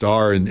big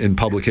star in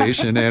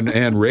publication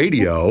and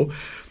radio.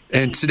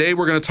 And today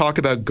we're going to talk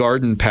about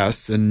garden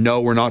pests. And no,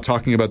 we're not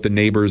talking about the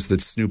neighbors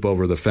that snoop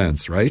over the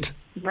fence, right?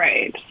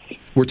 Right.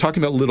 We're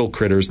talking about little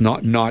critters,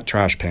 not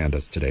trash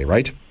pandas today,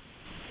 right?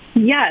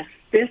 Yes.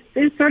 This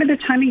is sort of the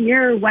time of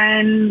year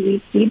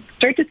when we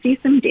start to see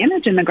some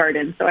damage in the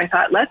garden. So I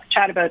thought, let's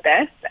chat about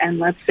this and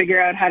let's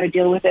figure out how to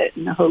deal with it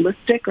in a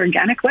holistic,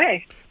 organic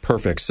way.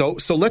 Perfect. So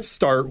let's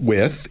start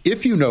with,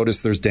 if you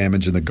notice there's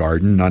damage in the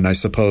garden, and I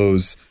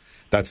suppose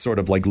That's sort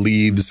of like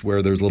leaves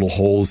where there's little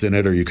holes in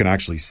it, or you can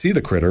actually see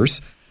the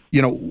critters.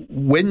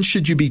 When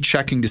should you be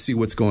checking to see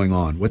what's going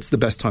on? What's the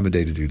best time of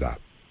day to do that?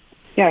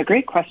 Yeah,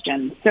 great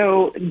question.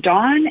 So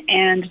dawn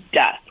and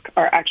dusk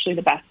are actually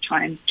the best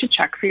times to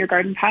check for your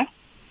garden pests.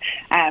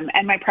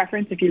 And my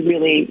preference, if you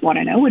really want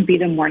to know, would be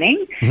the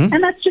morning. Mm-hmm.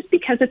 And that's just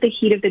because at the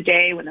heat of the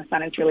day, when the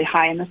sun is really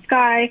high in the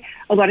sky,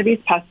 a lot of these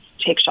pests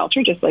take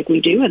shelter just like we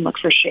do and look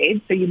for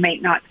shade. So you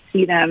might not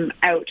see them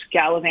out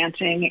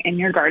gallivanting in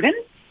your garden.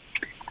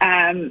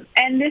 And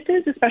this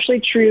is especially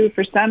true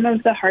for some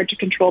of the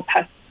hard-to-control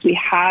pests we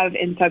have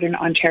in southern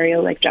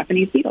Ontario, like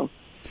Japanese beetles.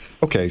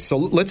 Okay, so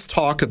let's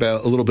talk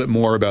about a little bit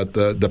more about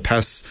the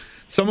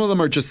pests. Some of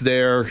them are just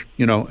there,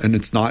 and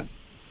it's not,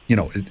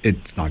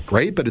 it's not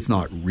great, but it's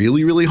not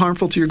really, really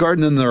harmful to your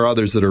garden. And there are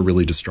others that are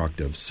really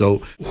destructive. So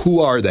who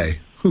are they?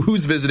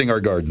 Who's visiting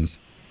our gardens?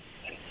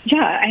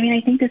 Yeah,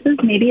 I think this is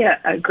maybe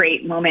a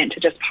great moment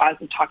to just pause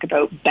and talk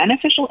about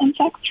beneficial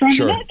insects for a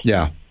minute.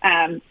 Yeah.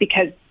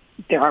 Because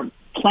there are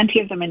plenty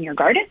of them in your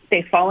garden.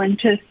 They fall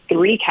into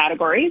 3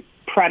 categories: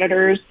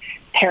 predators,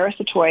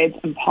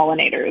 parasitoids, and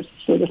pollinators.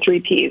 So the 3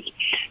 Ps.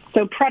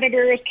 So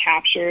predators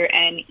capture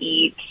and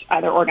eat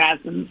other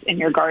organisms in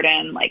your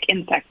garden, like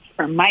insects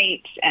or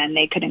mites, and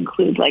they could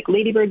include like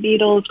ladybird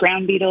beetles,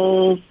 ground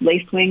beetles,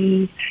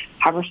 lacewings,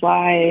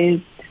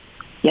 hoverflies,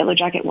 yellow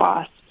jacket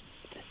wasps.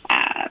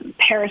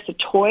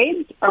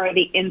 Parasitoids are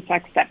the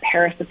insects that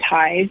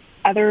parasitize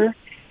other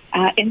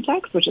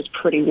insects, which is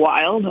pretty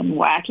wild and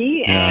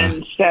wacky. Yeah.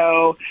 And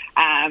so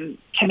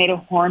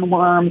tomato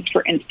hornworms,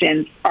 for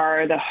instance,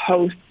 are the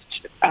host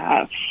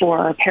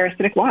for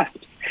parasitic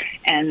wasps.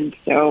 And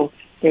so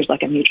there's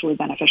like a mutually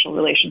beneficial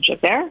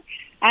relationship there.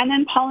 And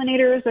then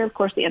pollinators are, of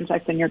course, the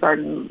insects in your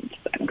garden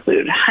that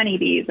include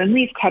honeybees and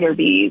leafcutter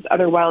bees,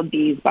 other wild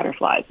bees,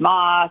 butterflies,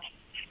 moths,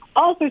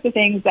 all sorts of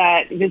things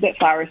that visit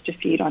flowers to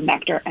feed on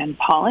nectar and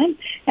pollen.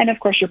 And of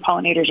course, your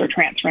pollinators are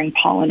transferring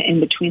pollen in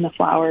between the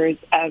flowers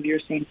of your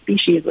same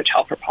species, which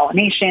help for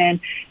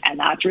pollination. And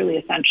that's really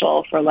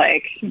essential for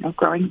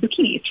growing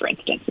zucchinis, for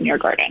instance, in your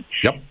garden.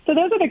 Yep. So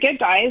those are the good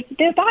guys.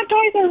 The bad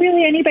guys are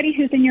really anybody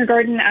who's in your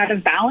garden out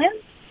of balance.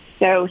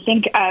 So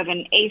think of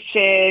an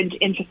aphid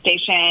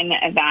infestation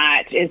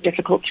that is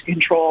difficult to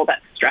control,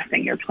 that's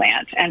stressing your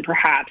plant and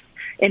perhaps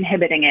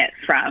inhibiting it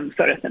from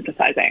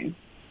photosynthesizing.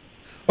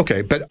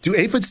 Okay, but do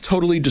aphids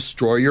totally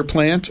destroy your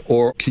plant,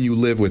 or can you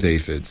live with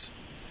aphids?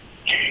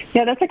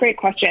 Yeah, that's a great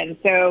question.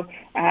 So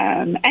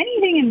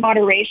anything in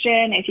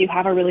moderation, if you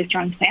have a really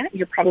strong plant,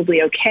 you're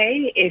probably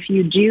okay. If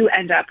you do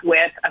end up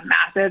with a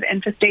massive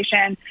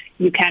infestation,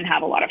 you can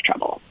have a lot of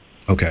trouble.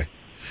 Okay.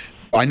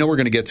 I know we're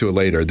going to get to it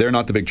later. They're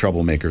not the big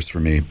troublemakers for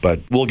me,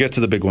 but we'll get to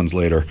the big ones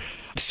later.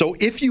 So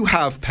if you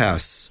have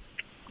pests,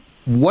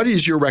 what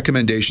is your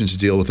recommendation to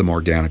deal with them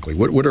organically?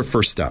 What are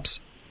first steps?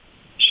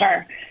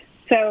 Sure.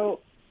 So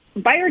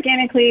by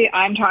organically,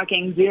 I'm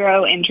talking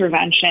zero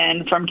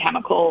intervention from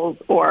chemicals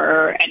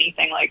or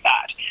anything like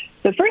that.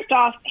 So first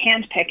off,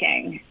 hand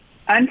picking.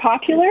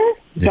 Unpopular,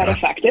 but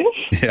effective.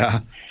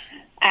 Yeah.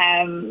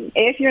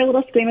 If you're a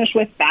little squeamish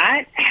with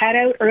that, head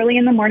out early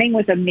in the morning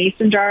with a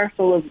mason jar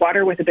full of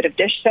water with a bit of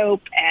dish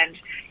soap and,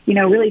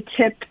 really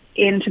tip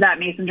into that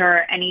mason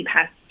jar any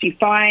pests you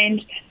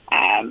find.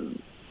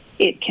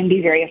 It can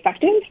be very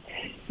effective.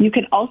 You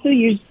can also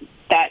use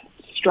that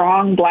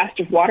strong blast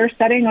of water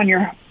setting on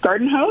your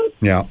garden hose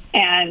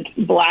and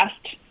blast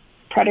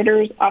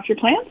predators off your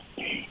plants.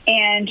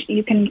 And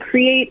you can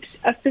create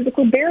a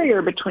physical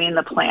barrier between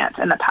the plant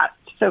and the pest.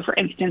 So for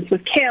instance,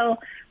 with kale,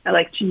 I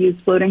like to use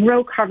floating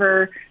row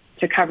cover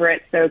to cover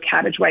it so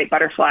cabbage white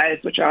butterflies,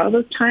 which are all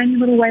those tiny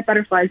little white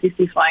butterflies you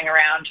see flying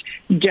around,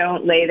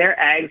 don't lay their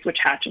eggs, which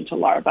hatch into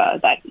larvae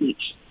that eat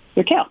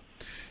your kale.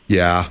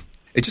 Yeah.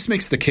 It just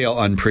makes the kale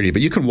unpretty,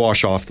 but you can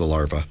wash off the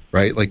larva,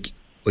 right? Like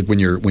when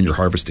you're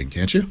harvesting,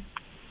 can't you?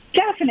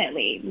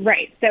 Definitely,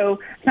 right. So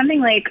something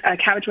like a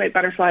cabbage white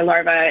butterfly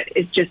larva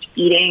is just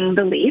eating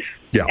the leaf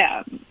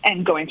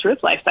and going through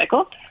its life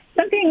cycle.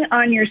 Something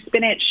on your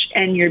spinach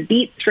and your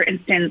beets, for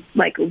instance,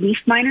 like leaf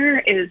miner,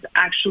 is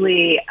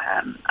actually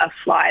a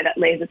fly that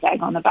lays its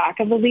egg on the back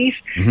of the leaf.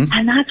 Mm-hmm.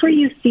 And that's where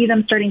you see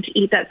them starting to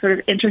eat that sort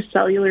of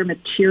intercellular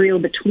material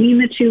between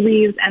the 2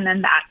 leaves, and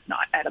then that's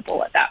not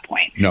edible at that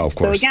point. No, of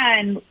course. So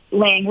again,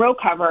 laying row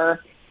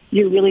cover,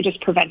 you're really just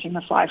preventing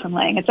the fly from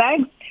laying its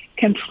eggs.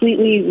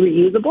 Completely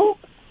reusable,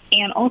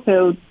 and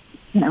also,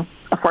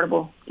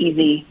 affordable,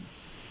 easy,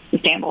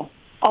 sustainable,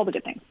 all the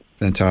good things.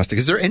 Fantastic.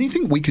 Is there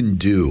anything we can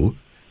do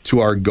to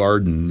our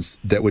gardens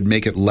that would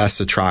make it less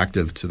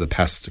attractive to the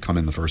pests to come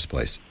in the first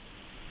place?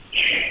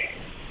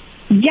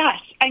 Yes.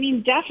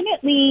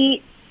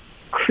 Definitely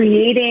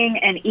creating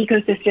an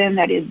ecosystem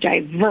that is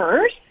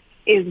diverse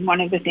is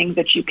one of the things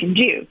that you can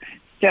do.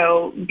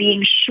 So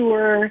being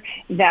sure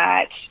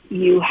that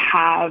you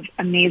have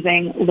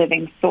amazing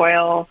living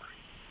soil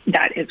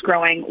that is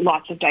growing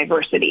lots of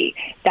diversity.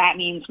 That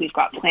means we've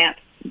got plants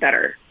that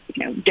are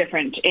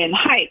different in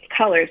height,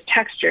 colors,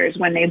 textures.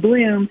 When they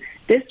bloom,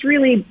 this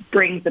really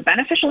brings the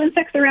beneficial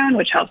insects around,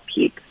 which helps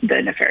keep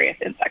the nefarious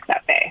insects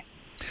at bay.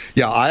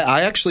 Yeah,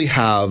 I actually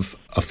have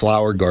a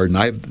flower garden.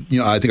 I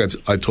think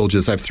I've told you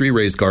this. I have 3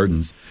 raised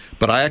gardens,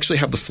 but I actually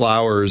have the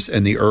flowers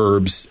and the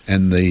herbs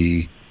and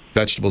the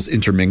vegetables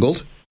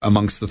intermingled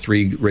amongst the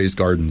 3 raised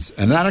gardens,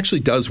 and that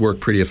actually does work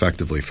pretty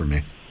effectively for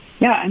me.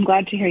 Yeah, I'm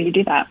glad to hear you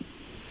do that.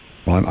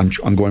 Well,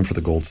 I'm going for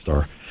the gold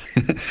star.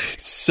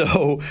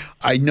 So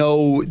I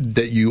know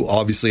that you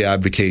obviously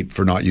advocate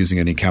for not using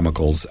any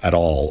chemicals at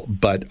all,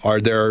 but are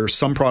there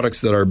some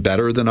products that are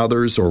better than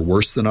others or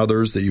worse than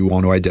others that you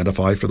want to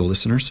identify for the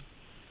listeners?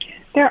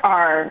 There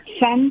are.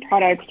 Some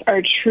products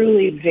are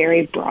truly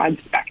very broad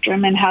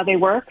spectrum in how they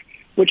work,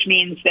 which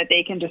means that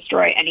they can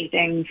destroy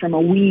anything from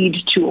a weed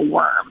to a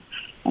worm.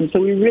 And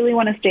so we really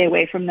want to stay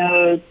away from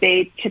those.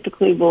 They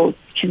typically will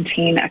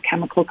contain a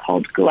chemical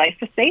called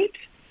glyphosate.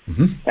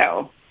 Mm-hmm.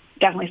 So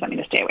definitely something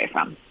to stay away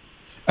from.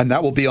 And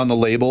that will be on the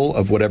label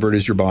of whatever it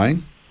is you're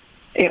buying?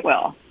 It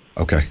will.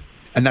 Okay.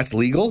 And that's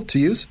legal to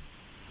use?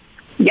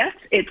 Yes,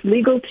 it's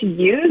legal to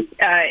use.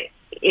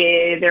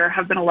 There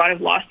have been a lot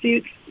of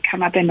lawsuits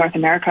come up in North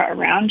America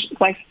around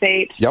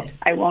glyphosate. Yep.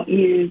 I won't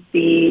use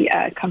the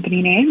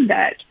company name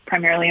that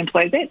primarily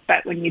employs it,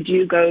 but when you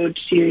do go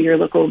to your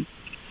local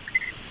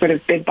sort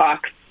of big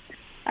box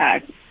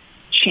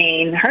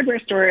chain hardware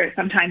store,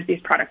 sometimes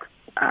these products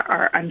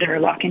are under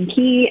lock and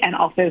key, and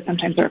also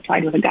sometimes they're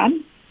applied with a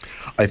gun.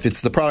 If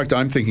it's the product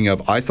I'm thinking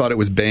of, I thought it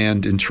was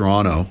banned in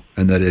Toronto,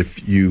 and that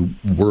if you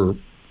were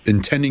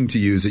intending to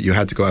use it, you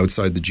had to go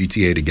outside the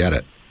GTA to get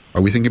it.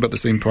 Are we thinking about the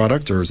same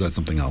product, or is that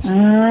something else?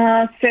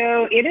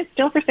 So it is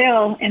still for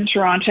sale in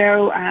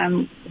Toronto.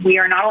 We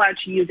are not allowed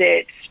to use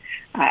it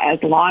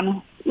as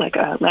lawn, like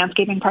a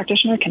landscaping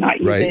practitioner cannot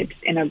use it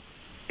in a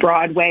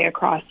broad way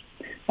across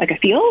like a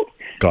field.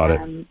 Got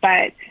it.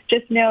 But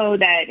just know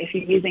that if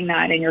you're using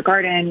that in your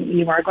garden,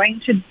 you are going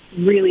to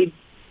really,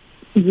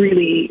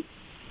 really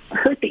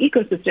hurt the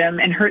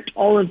ecosystem and hurt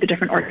all of the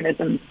different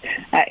organisms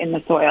in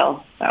the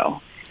soil. So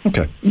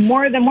okay.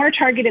 The more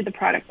targeted the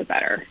product, the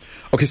better.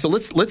 Okay, so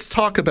let's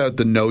talk about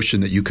the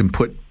notion that you can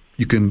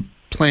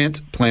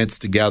plant plants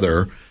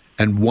together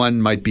and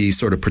one might be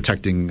sort of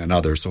protecting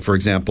another. So for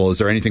example, is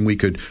there anything we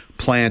could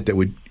plant that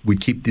would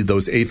keep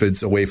those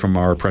aphids away from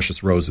our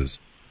precious roses?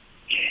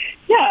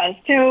 Yeah,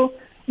 so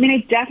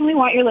I definitely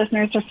want your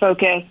listeners to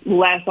focus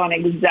less on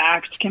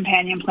exact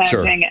companion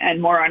planting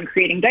and more on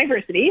creating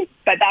diversity.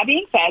 But that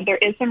being said, there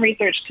is some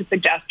research to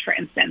suggest, for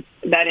instance,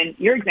 that in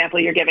your example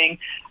you're giving,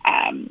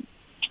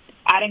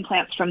 adding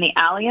plants from the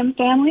allium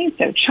family,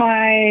 so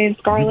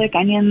chives, garlic,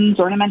 onions,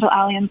 ornamental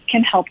alliums,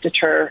 can help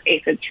deter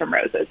aphids from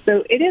roses.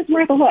 So it is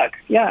worth a look,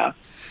 yeah.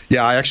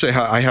 Yeah, I actually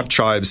I have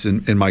chives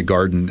in my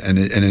garden, and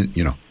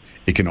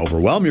it can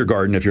overwhelm your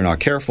garden if you're not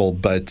careful,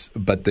 but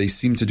they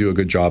seem to do a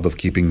good job of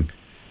keeping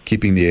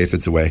the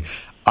aphids away.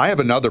 I have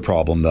another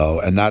problem though,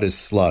 and that is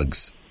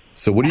slugs.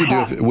 So what do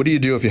you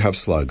do if you have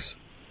slugs?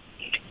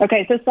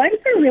 Okay, so slugs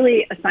are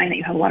really a sign that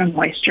you have a lot of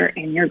moisture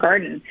in your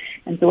garden.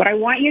 And so what I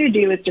want you to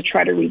do is to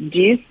try to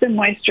reduce the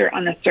moisture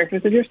on the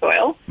surface of your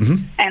soil.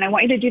 Mm-hmm. And I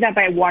want you to do that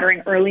by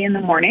watering early in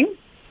the morning.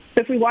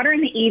 So if we water in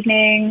the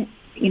evening,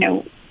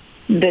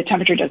 the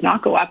temperature does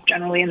not go up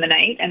generally in the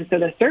night, and so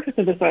the surface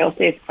of the soil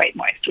stays quite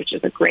moist, which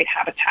is a great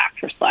habitat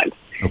for slugs.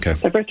 Okay.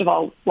 So first of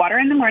all, water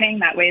in the morning.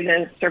 That way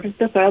the surface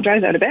of the soil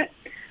dries out a bit.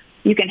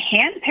 You can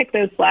hand pick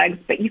those slugs,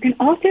 but you can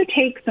also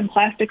take some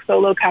plastic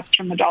Solo cups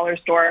from the dollar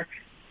store,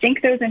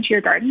 sink those into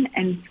your garden,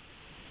 and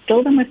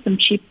fill them with some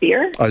cheap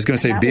beer. I was going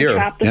to say beer.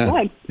 Trap the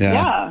slugs.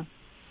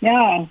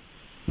 Yeah.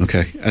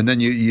 Okay, and then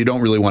you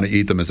don't really want to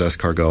eat them as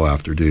escargot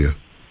after, do you?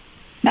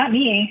 Not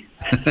me.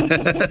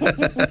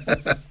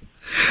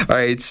 All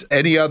right.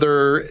 Any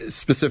other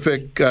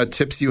specific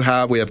tips you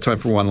have? We have time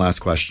for one last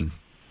question.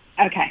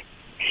 Okay.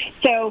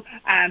 So,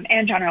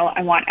 in general,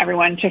 I want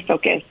everyone to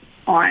focus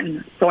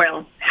on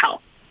soil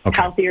health.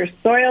 Okay. Healthier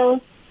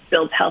soil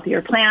builds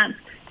healthier plants,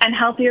 and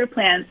healthier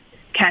plants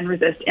can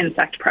resist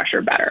insect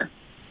pressure better.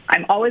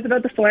 I'm always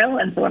about the soil,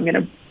 and so I'm going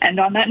to end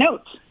on that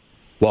note.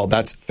 Well,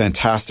 that's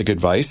fantastic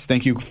advice.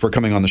 Thank you for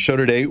coming on the show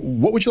today.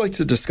 What would you like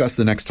to discuss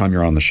the next time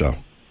you're on the show?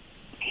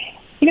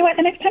 You know what?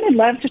 The next time I'd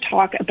love to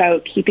talk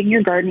about keeping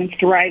your garden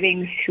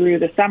thriving through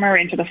the summer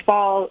into the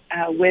fall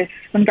with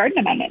some garden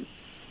amendments.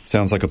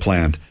 Sounds like a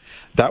plan.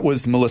 That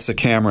was Melissa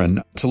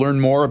Cameron. To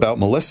learn more about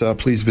Melissa,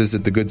 please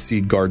visit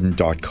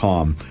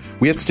thegoodseedgarden.com.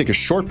 We have to take a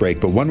short break,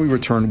 but when we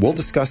return, we'll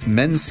discuss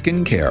men's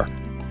skincare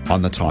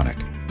on The Tonic.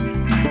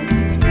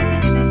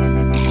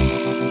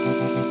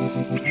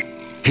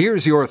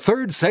 Here's your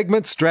third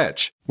segment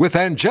stretch with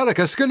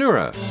Angelica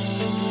Scanura.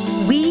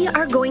 We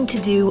are going to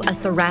do a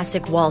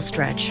thoracic wall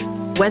stretch.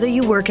 Whether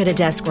you work at a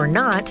desk or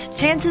not,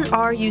 chances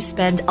are you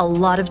spend a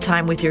lot of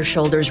time with your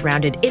shoulders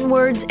rounded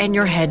inwards and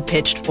your head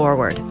pitched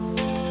forward.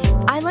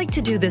 I like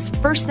to do this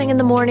first thing in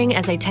the morning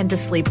as I tend to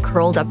sleep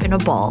curled up in a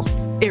ball.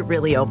 It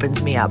really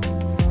opens me up.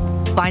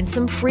 Find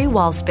some free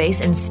wall space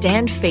and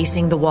stand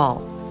facing the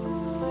wall.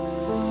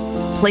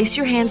 Place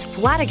your hands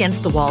flat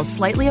against the wall,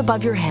 slightly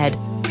above your head,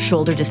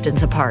 shoulder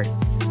distance apart.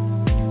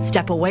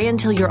 Step away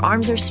until your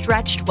arms are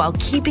stretched while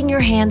keeping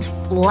your hands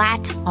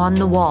flat on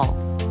the wall.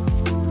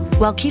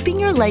 While keeping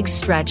your legs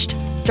stretched,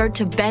 start start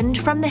to bend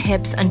from the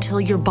hips until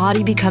your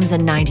body becomes a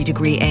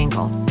 90-degree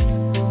angle.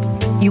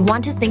 You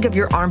want to think of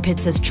your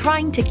armpits as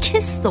trying to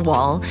kiss the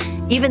wall,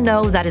 even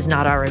though that is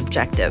not our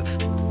objective.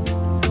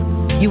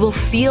 You will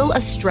feel a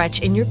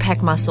stretch in your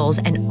pec muscles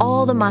and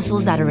all the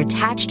muscles that are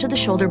attached to the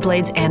shoulder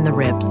blades and the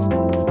ribs.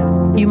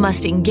 You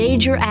must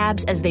engage your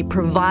abs as they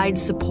provide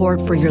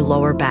support for your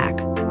lower back.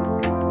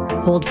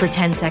 Hold for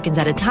 10 seconds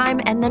at a time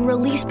and then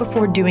release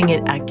before doing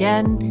it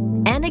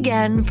again and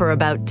again for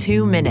about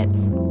 2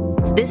 minutes.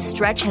 This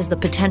stretch has the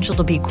potential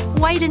to be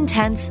quite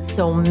intense,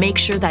 so make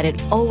sure that it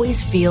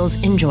always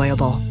feels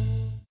enjoyable.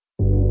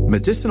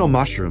 Medicinal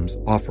mushrooms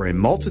offer a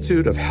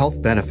multitude of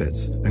health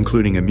benefits,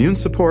 including immune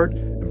support,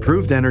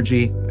 improved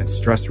energy, and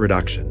stress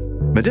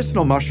reduction.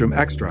 Medicinal mushroom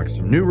extracts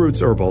from New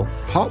Roots Herbal,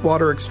 hot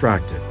water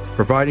extracted,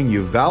 providing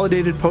you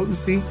validated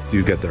potency so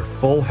you get their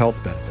full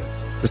health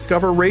benefits.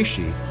 Discover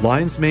Reishi,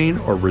 Lion's Mane,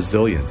 or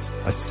Resilience,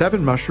 a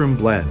 7-mushroom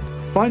blend.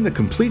 Find the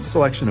complete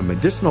selection of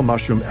medicinal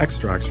mushroom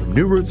extracts from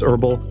New Roots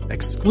Herbal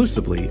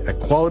exclusively at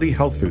quality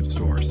health food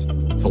stores.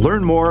 To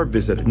learn more,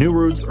 visit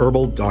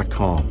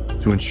newrootsherbal.com.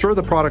 To ensure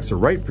the products are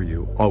right for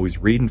you, always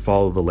read and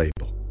follow the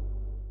label.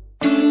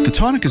 The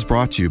Tonic is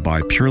brought to you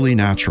by Purely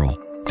Natural.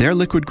 Their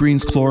Liquid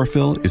Greens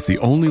Chlorophyll is the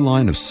only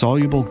line of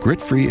soluble,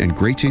 grit-free, and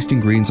great-tasting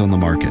greens on the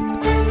market.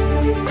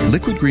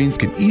 Liquid greens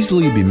can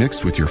easily be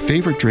mixed with your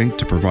favorite drink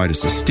to provide a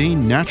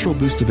sustained natural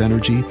boost of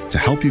energy to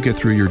help you get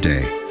through your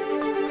day.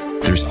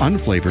 There's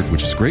unflavored,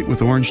 which is great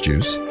with orange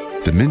juice.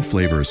 The mint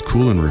flavor is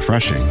cool and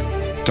refreshing.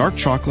 Dark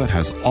chocolate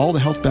has all the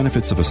health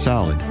benefits of a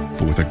salad,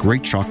 but with a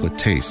great chocolate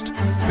taste.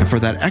 And for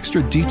that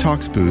extra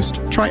detox boost,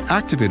 try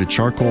activated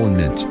charcoal and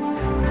mint.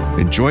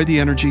 Enjoy the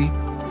energy,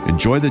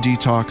 enjoy the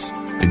detox,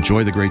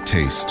 enjoy the great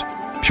taste.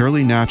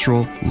 Purely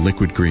Natural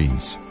Liquid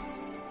Greens.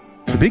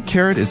 The Big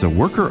Carrot is a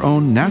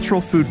worker-owned natural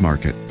food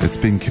market that's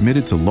been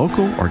committed to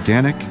local,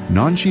 organic,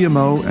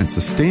 non-GMO, and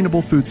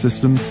sustainable food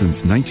systems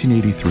since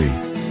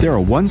 1983. They're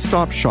a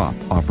one-stop shop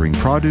offering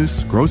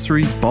produce,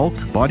 grocery, bulk,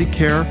 body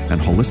care, and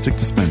holistic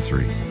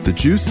dispensary. The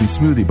juice and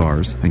smoothie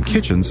bars and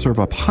kitchens serve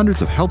up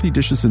hundreds of healthy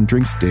dishes and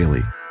drinks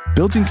daily.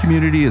 Building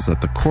community is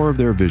at the core of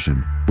their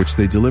vision, which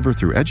they deliver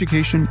through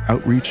education,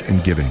 outreach,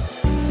 and giving.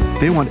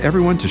 They want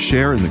everyone to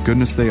share in the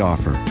goodness they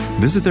offer.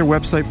 Visit their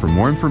website for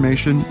more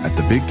information at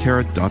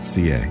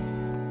thebigcarrot.ca.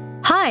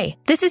 Hi,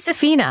 this is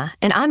Safina,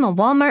 and I'm a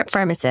Walmart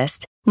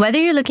pharmacist. Whether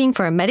you're looking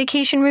for a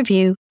medication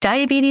review,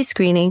 diabetes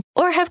screening,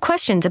 or have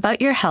questions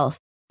about your health,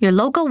 your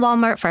local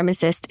Walmart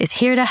pharmacist is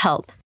here to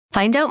help.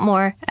 Find out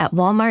more at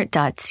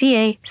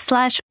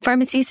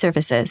walmart.ca/pharmacy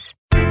services.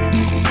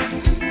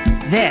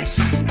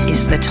 This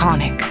is The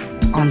Tonic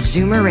on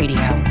Zoomer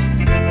Radio.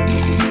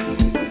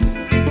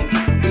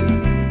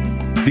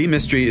 V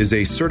Mystery is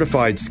a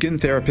certified skin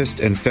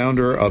therapist and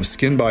founder of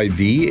Skin by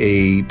V,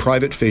 a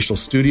private facial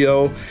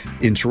studio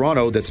in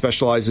Toronto that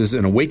specializes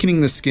in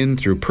awakening the skin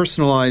through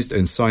personalized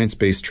and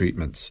science-based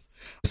treatments.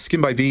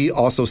 Skin by V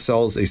also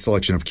sells a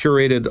selection of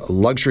curated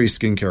luxury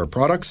skincare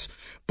products,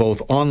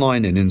 both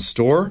online and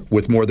in-store.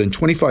 With more than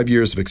 25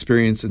 years of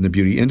experience in the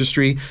beauty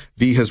industry,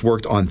 V has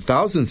worked on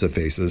thousands of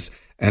faces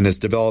and has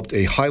developed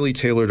a highly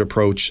tailored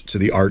approach to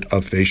the art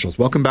of facials.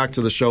 Welcome back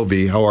to the show,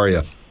 V. How are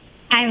you?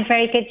 I'm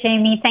very good,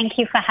 Jamie. Thank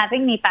you for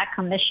having me back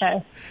on the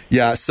show.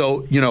 Yeah,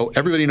 so,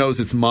 everybody knows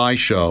it's my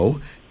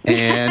show.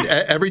 And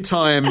every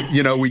time,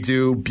 we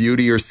do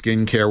beauty or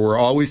skincare, we're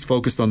always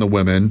focused on the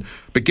women.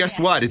 But guess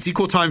what? It's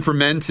equal time for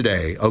men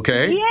today,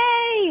 okay?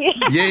 Yay!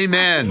 Yay,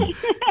 men!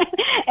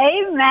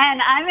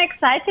 Amen. I'm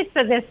excited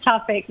for this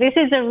topic. This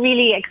is a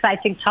really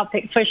exciting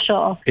topic for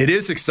sure. It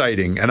is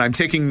exciting, and I'm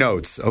taking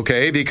notes,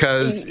 okay?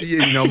 Because,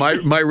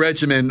 my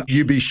regimen,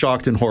 you'd be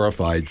shocked and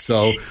horrified.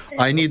 So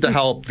I need the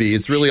help, V.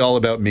 It's really all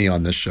about me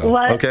on this show,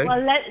 okay?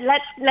 Well,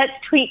 let's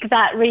tweak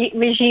that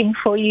regime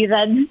for you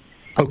then.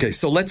 Okay,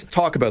 so let's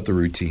talk about the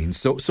routine.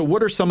 So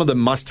what are some of the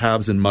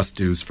must-haves and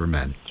must-dos for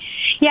men?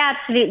 Yeah,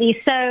 absolutely.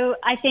 So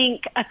I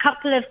think a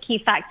couple of key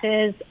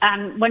factors.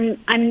 When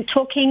I'm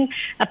talking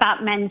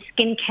about men's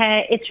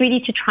skincare, it's really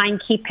to try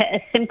and keep it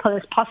as simple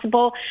as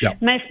possible.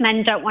 Yep. Most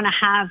men don't want to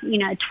have,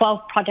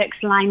 12 products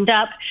lined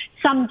up.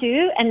 Some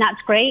do, and that's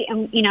great.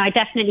 And, I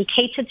definitely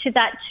cater to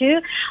that too.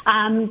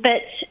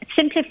 But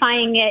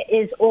simplifying it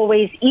is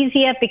always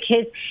easier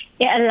because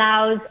it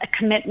allows a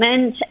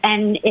commitment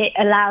and it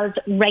allows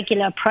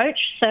regular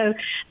approach. So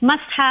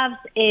must-haves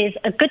is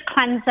a good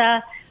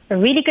cleanser, a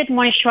really good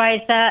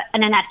moisturizer,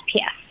 and an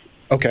SPF.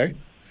 Okay.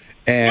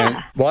 And,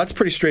 well, that's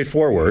pretty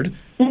straightforward.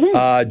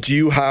 Mm-hmm. Do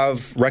you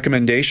have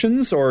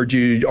recommendations or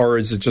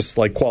is it just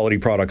like quality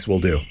products will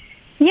do?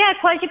 Yeah,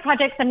 quality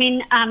products. I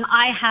mean,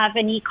 I have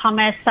an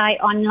e-commerce site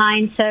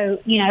online, so,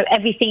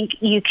 everything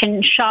you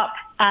can shop.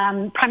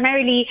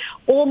 Primarily,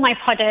 all my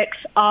products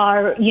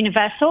are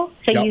universal,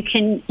 so you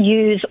can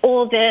use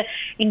all the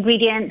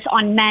ingredients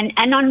on men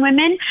and on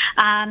women.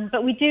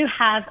 But we do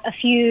have a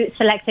few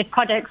selected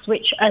products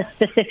which are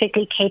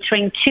specifically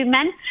catering to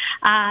men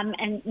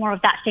and more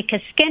of that thicker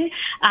skin.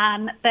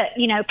 But,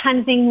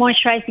 cleansing,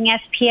 moisturizing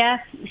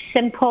SPF,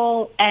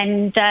 simple,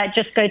 and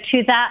just go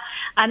to that.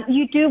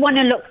 You do want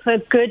to look for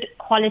good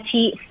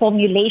quality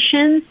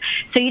formulations.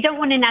 So you don't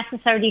want to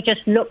necessarily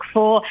just look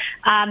for,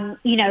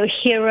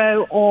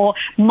 hero or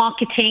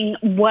marketing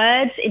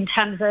words in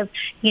terms of,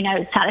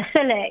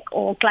 salicylic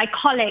or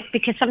glycolic,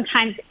 because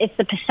sometimes it's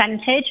the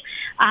percentage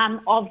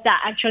of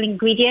that actual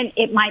ingredient.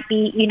 It might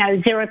be,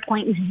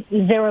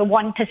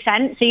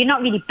 0.01%. So you're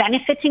not really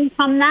benefiting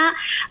from that,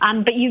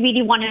 but you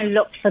really want to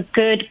look for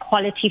good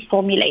quality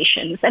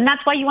formulations. And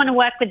that's why you want to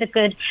work with a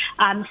good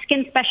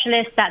skin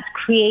specialist that's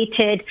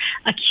created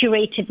a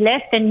curated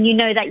list, and you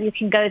know that you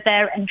can go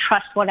there and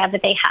trust whatever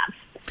they have.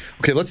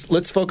 Okay,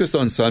 let's focus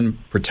on sun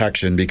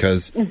protection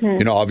because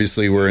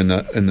obviously we're in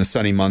the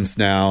sunny months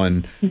now,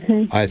 and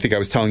I think I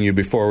was telling you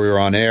before we were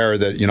on air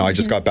that I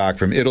just got back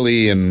from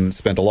Italy and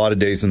spent a lot of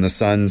days in the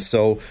sun.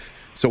 So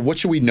what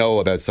should we know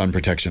about sun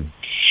protection?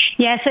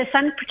 Yeah, so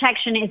sun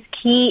protection is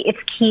key.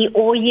 It's key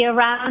all year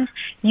round.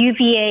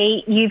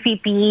 UVA,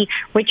 UVB,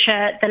 which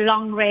are the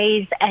long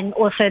rays and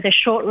also the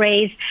short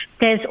rays.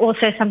 There's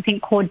also something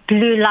called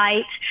blue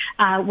light,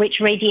 which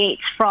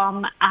radiates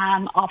from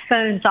our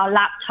phones, our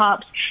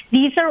laptops.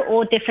 These are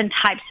all different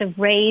types of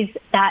rays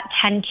that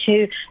tend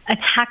to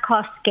attack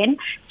our skin.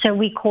 So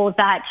we call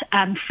that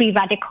free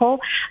radical.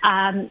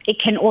 It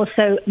can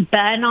also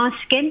burn our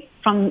skin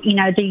from,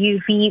 the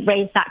UV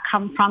rays that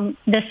come from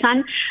the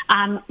sun.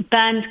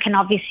 Burns can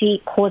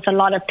obviously cause a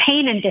lot of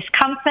pain and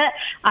discomfort.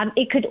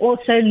 It could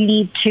also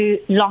lead to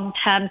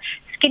long-term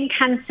skin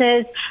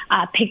cancers,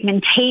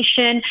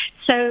 pigmentation.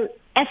 So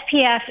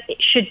SPF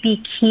should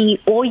be key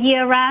all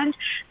year round.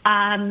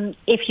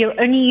 If you're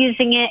only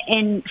using it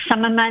in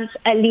summer months,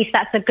 at least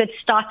that's a good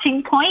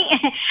starting point,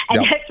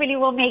 and hopefully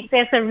we'll make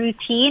this a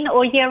routine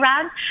all year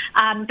round.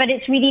 But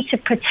it's really to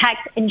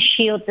protect and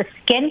shield the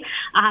skin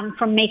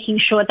from making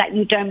sure that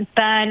you don't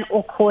burn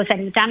or cause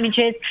any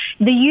damages.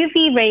 The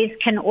UV rays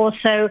can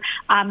also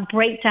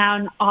break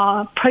down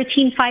our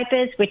protein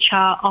fibers, which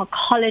are our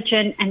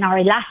collagen and our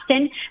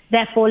elastin,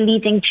 therefore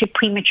leading to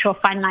premature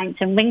fine lines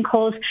and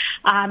wrinkles,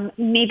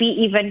 maybe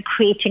even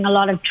creating a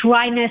lot of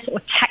dryness or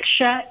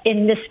texture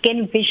in the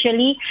skin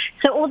visually.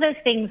 So all those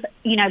things,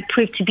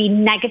 prove to be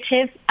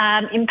negative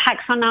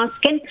impacts on our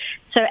skin.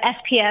 So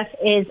SPF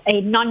is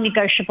a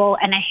non-negotiable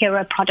and a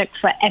hero product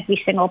for every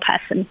single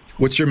person.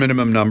 What's your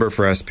minimum number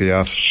for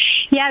SPF?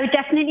 Yeah, I would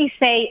definitely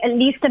say at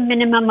least a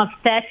minimum of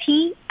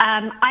 30.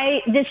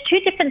 There's two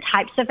different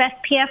types of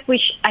SPF,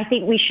 which I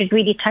think we should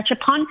really touch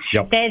upon.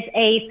 Yep. There's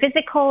a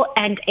physical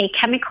and a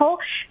chemical.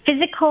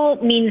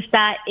 Physical means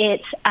that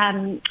it's,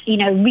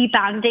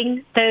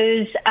 rebounding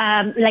those,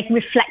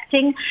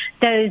 reflecting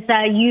those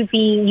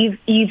UVA,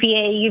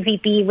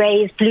 UVB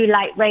rays, blue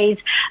light rays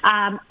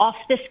off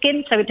the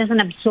skin, so it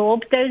doesn't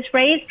absorb those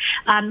rays.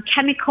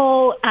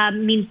 Chemical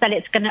means that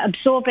it's going to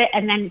absorb it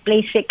and then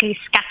basically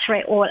scatter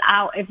it all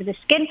out over the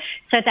skin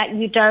so that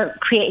you don't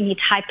create any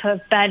type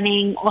of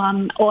burning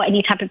or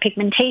any type of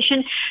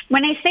pigmentation.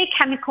 When I say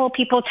chemical,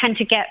 people tend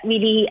to get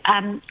really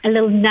a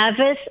little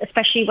nervous,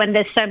 especially when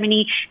there's so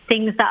many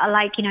things that are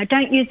like,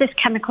 don't use this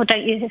chemical,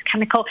 don't use this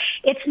chemical.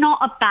 It's not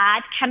a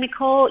bad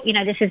chemical.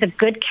 This is a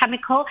good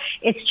chemical.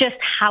 It's just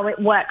how it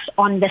works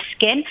on the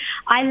skin.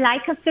 I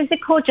like a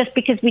physical just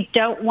because we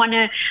don't want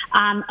to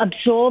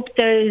absorb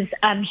those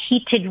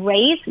heated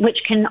rays,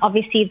 which can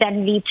obviously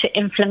then lead to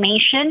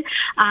inflammation.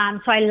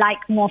 So I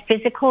like more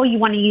physical. You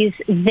want to use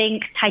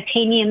zinc,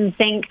 titanium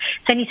zinc,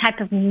 so any type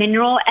of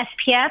mineral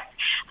SPF.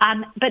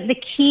 But the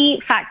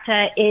key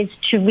factor is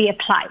to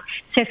reapply.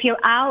 So if you're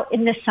out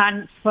in the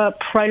sun for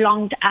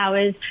prolonged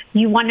hours,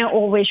 you want to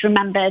always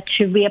remember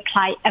to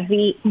reapply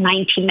every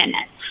 90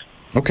 minutes.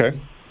 Okay.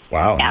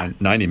 Wow, yeah.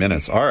 90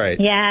 minutes. All right.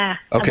 Yeah.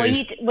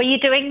 Okay. Were you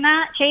doing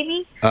that,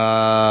 Jamie?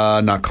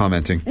 Not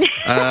commenting.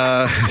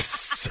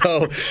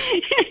 So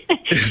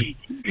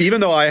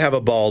even though I have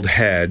a bald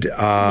head,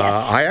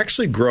 I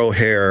actually grow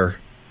hair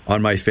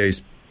on my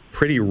face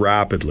pretty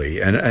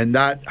rapidly, and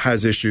that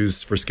has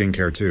issues for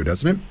skincare too,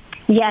 doesn't it?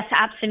 Yes,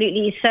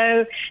 absolutely.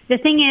 So the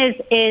thing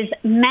is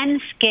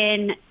men's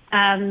skin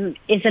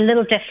is a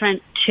little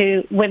different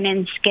to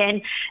women's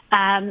skin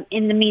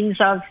in the means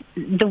of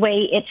the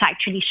way it's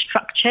actually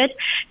structured.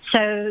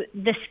 So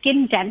the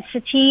skin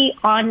density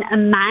on a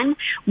man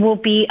will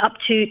be up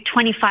to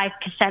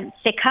 25%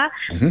 thicker.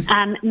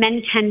 Mm-hmm.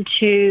 Men tend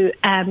to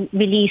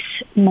release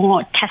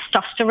more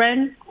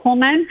testosterone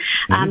hormone,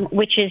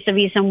 which is the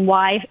reason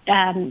why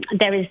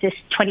there is this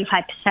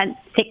 25%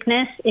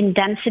 thickness in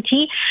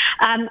density,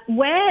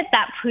 where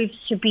that proves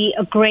to be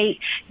a great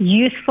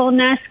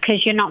youthfulness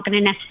because you're not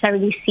going to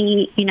necessarily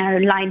see,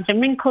 lines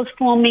and wrinkles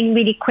forming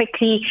really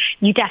quickly.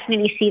 You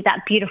definitely see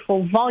that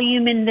beautiful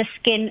volume in the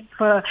skin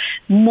for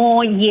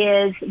more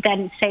years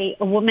than, say,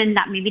 a woman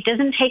that maybe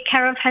doesn't take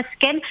care of her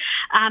skin.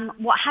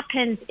 What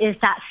happens is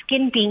that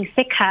skin being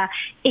thicker,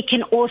 it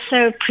can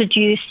also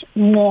produce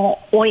more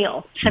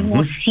oil, so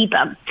more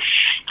sebum.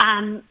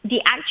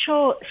 The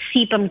actual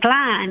sebum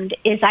gland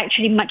is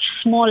actually much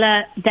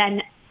smaller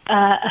than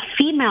a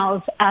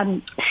female's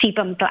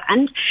sebum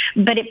gland,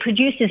 but it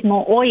produces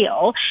more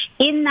oil.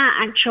 In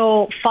that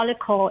actual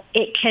follicle,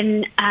 it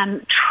can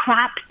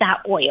trap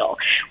that oil,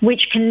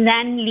 which can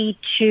then lead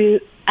to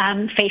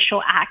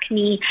facial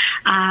acne,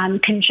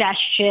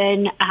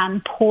 congestion,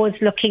 pores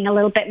looking a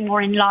little bit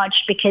more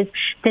enlarged because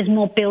there's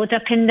more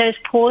buildup in those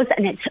pores,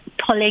 and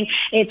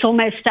it's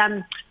almost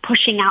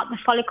pushing out the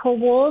follicle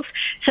walls.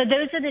 So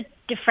those are the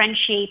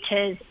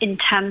differentiators in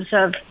terms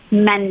of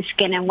men's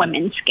skin and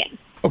women's skin.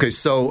 Okay,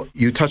 so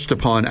you touched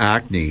upon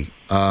acne.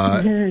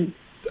 Men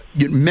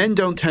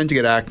don't tend to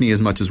get acne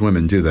as much as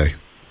women, do they?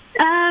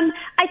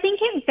 I think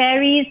it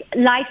varies.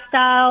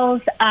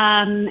 Lifestyles,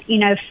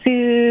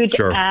 food,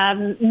 sure.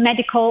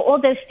 Medical, all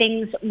those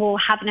things will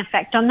have an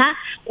effect on that.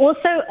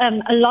 Also,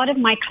 a lot of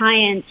my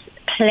clients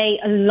play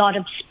a lot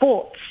of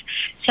sports.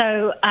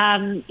 So,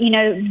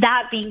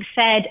 that being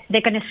said,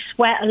 they're going to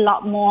sweat a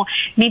lot more.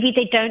 Maybe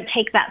they don't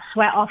take that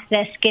sweat off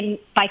their skin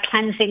by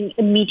cleansing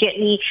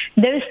immediately.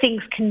 Those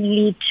things can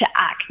lead to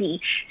acne.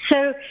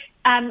 So,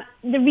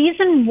 the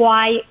reason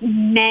why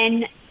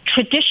men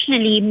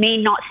traditionally may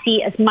not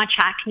see as much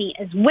acne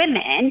as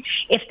women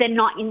if they're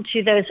not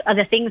into those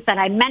other things that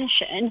I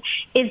mentioned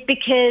is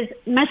because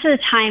most of the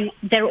time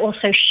they're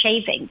also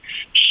shaving.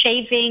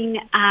 Shaving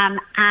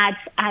adds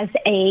as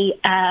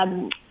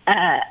an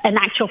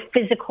actual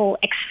physical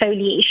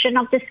exfoliation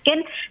of the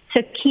skin,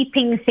 so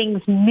keeping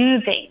things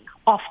moving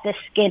off the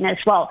skin as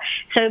well.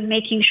 So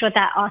making sure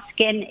that our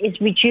skin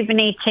is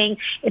rejuvenating,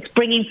 it's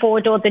bringing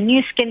forward all the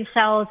new skin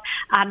cells,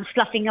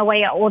 sloughing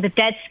away at all the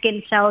dead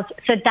skin cells.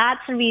 So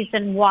that's the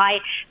reason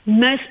why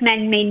most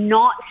men may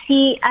not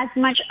see as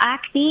much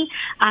acne.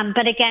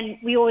 But again,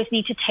 we always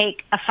need to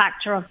take a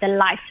factor of the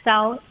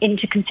lifestyle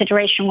into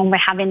consideration when we're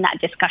having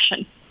that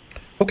discussion.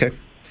 Okay.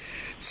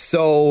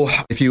 So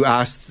if you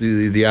ask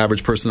the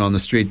average person on the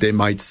street, they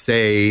might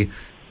say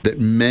that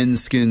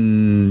men's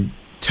skin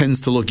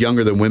tends to look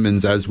younger than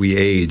women's as we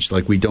age,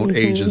 like we don't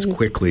age as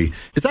quickly.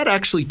 Is that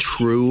actually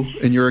true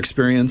in your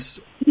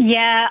experience?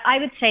 Yeah, I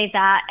would say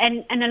that.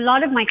 And a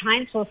lot of my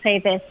clients will say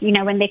this,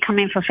 when they come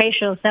in for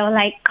facials, they're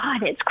like,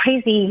 God, it's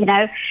crazy.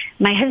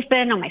 My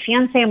husband or my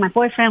fiance or my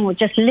boyfriend will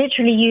just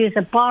literally use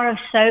a bar of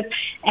soap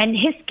and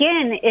his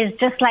skin is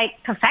just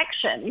like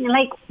perfection.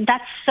 Like,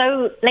 that's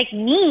so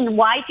mean.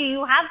 Why do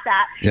you have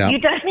that? Yeah. You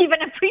don't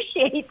even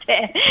appreciate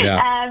it.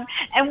 Yeah.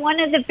 And one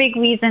of the big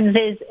reasons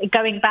is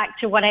going back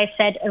to what I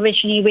said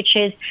originally, which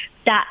is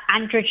that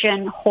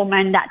androgen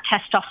hormone, that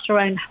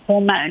testosterone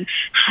hormone.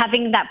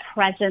 Having that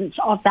presence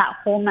of that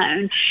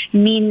hormone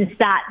means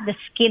that the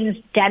skin's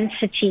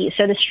density,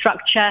 so the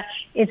structure,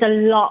 is a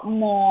lot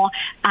more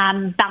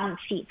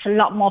bouncy. It's a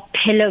lot more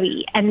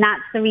pillowy. And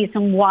that's the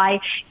reason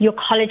why your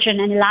collagen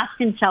and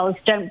elastin cells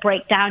don't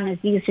break down as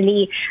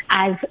easily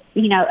as,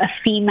 a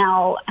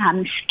female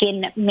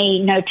skin may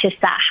notice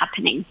that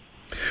happening.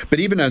 But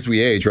even as we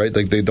age, right,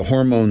 like the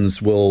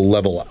hormones will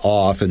level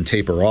off and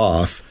taper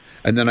off.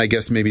 And then I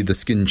guess maybe the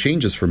skin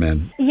changes for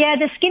men. Yeah,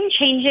 the skin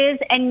changes.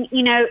 And,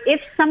 if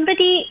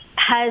somebody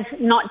has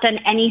not done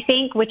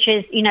anything, which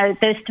is,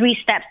 those 3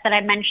 steps that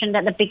I mentioned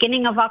at the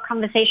beginning of our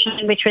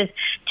conversation, which was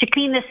to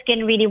clean the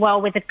skin really well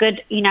with a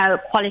good,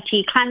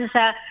 quality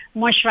cleanser,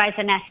 moisturizer,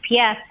 and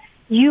SPF,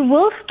 you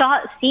will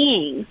start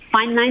seeing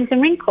fine lines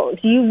and wrinkles.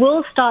 You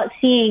will start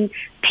seeing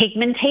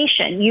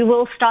pigmentation. You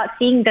will start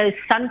seeing those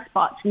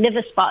sunspots,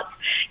 liver spots.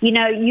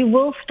 You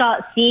will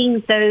start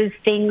seeing those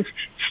things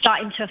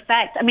starting to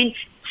affect. I mean,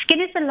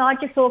 skin is the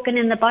largest organ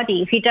in the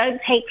body. If you don't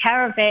take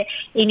care of it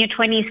in your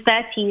 20s,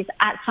 30s,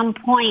 at some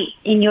point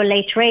in your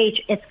later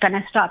age, it's going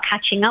to start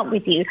catching up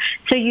with you.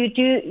 So you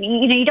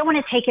don't want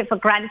to take it for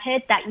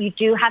granted that you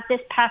do have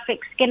this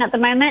perfect skin at the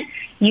moment.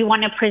 You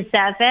want to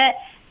preserve it.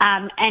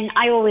 And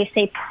I always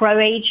say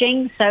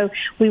pro-aging, so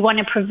we want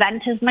to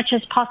prevent as much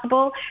as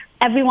possible.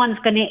 Everyone's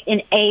going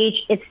to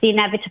age, it's the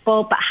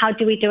inevitable, but how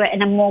do we do it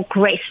in a more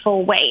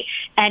graceful way?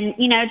 And,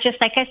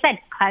 just like I said,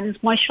 cleanse,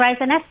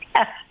 moisturize, and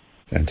SPF.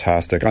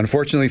 Fantastic.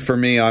 Unfortunately for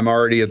me, I'm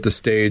already at the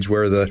stage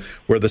where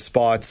the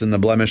spots and the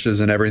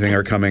blemishes and everything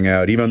are coming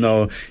out, even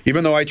though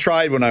I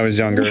tried when I was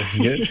younger.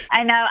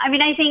 I know. I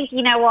mean, I think,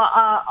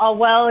 our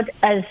world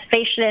as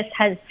facialists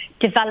has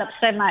developed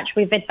so much.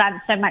 We've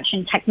advanced so much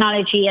in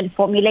technology and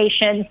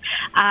formulations.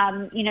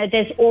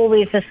 There's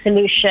always a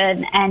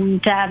solution,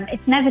 and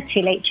it's never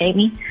too late,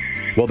 Jamie.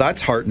 Well,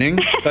 that's heartening.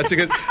 That's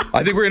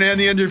I think we're going to end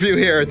the interview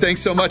here.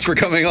 Thanks so much for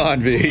coming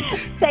on, V.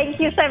 Thank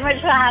you so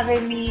much for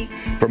having me.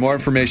 For more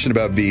information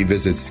about V,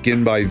 visit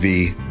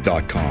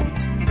skinbyv.com.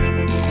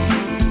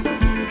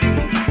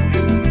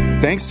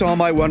 Thanks to all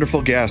my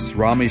wonderful guests,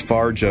 Rami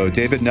Farjo,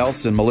 David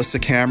Nelson, Melissa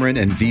Cameron,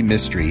 and V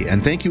Mystery.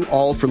 And thank you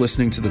all for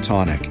listening to The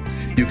Tonic.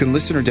 You can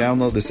listen or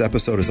download this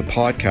episode as a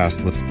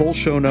podcast with full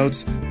show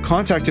notes,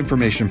 contact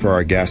information for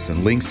our guests,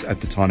 and links at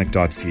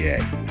thetonic.ca.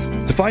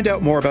 To find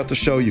out more about the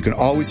show, you can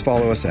always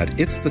follow us at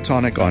It's The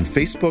Tonic on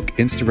Facebook,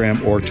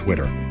 Instagram, or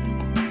Twitter.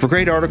 For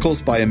great articles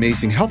by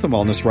amazing health and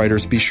wellness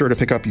writers, be sure to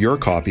pick up your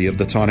copy of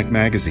The Tonic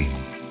magazine.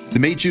 The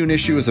May-June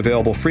issue is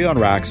available free on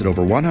racks at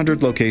over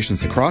 100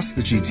 locations across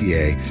the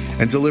GTA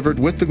and delivered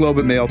with the Globe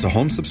and Mail to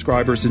home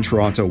subscribers in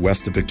Toronto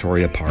west of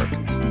Victoria Park.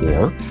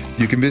 Or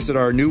you can visit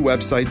our new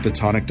website,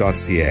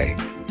 thetonic.ca.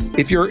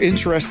 If you're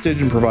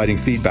interested in providing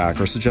feedback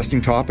or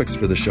suggesting topics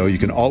for the show, you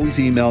can always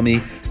email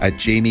me at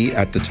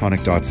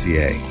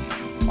jamie@thetonic.ca.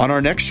 On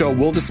our next show,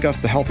 we'll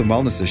discuss the health and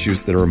wellness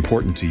issues that are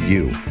important to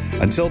you.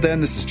 Until then,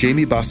 this is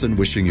Jamie Bussin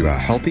wishing you a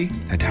healthy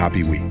and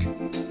happy week.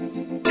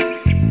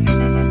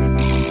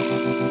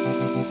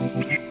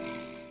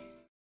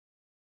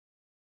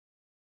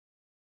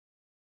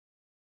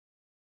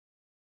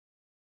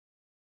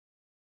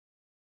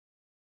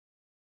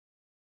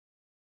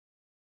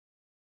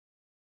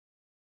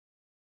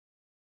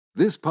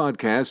 This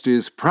podcast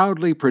is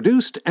proudly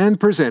produced and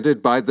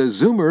presented by the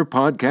Zoomer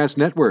Podcast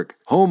Network,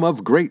 home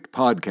of great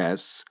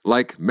podcasts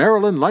like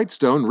Marilyn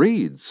Lightstone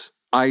Reads,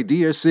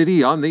 Idea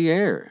City on the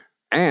Air,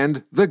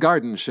 and The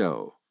Garden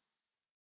Show.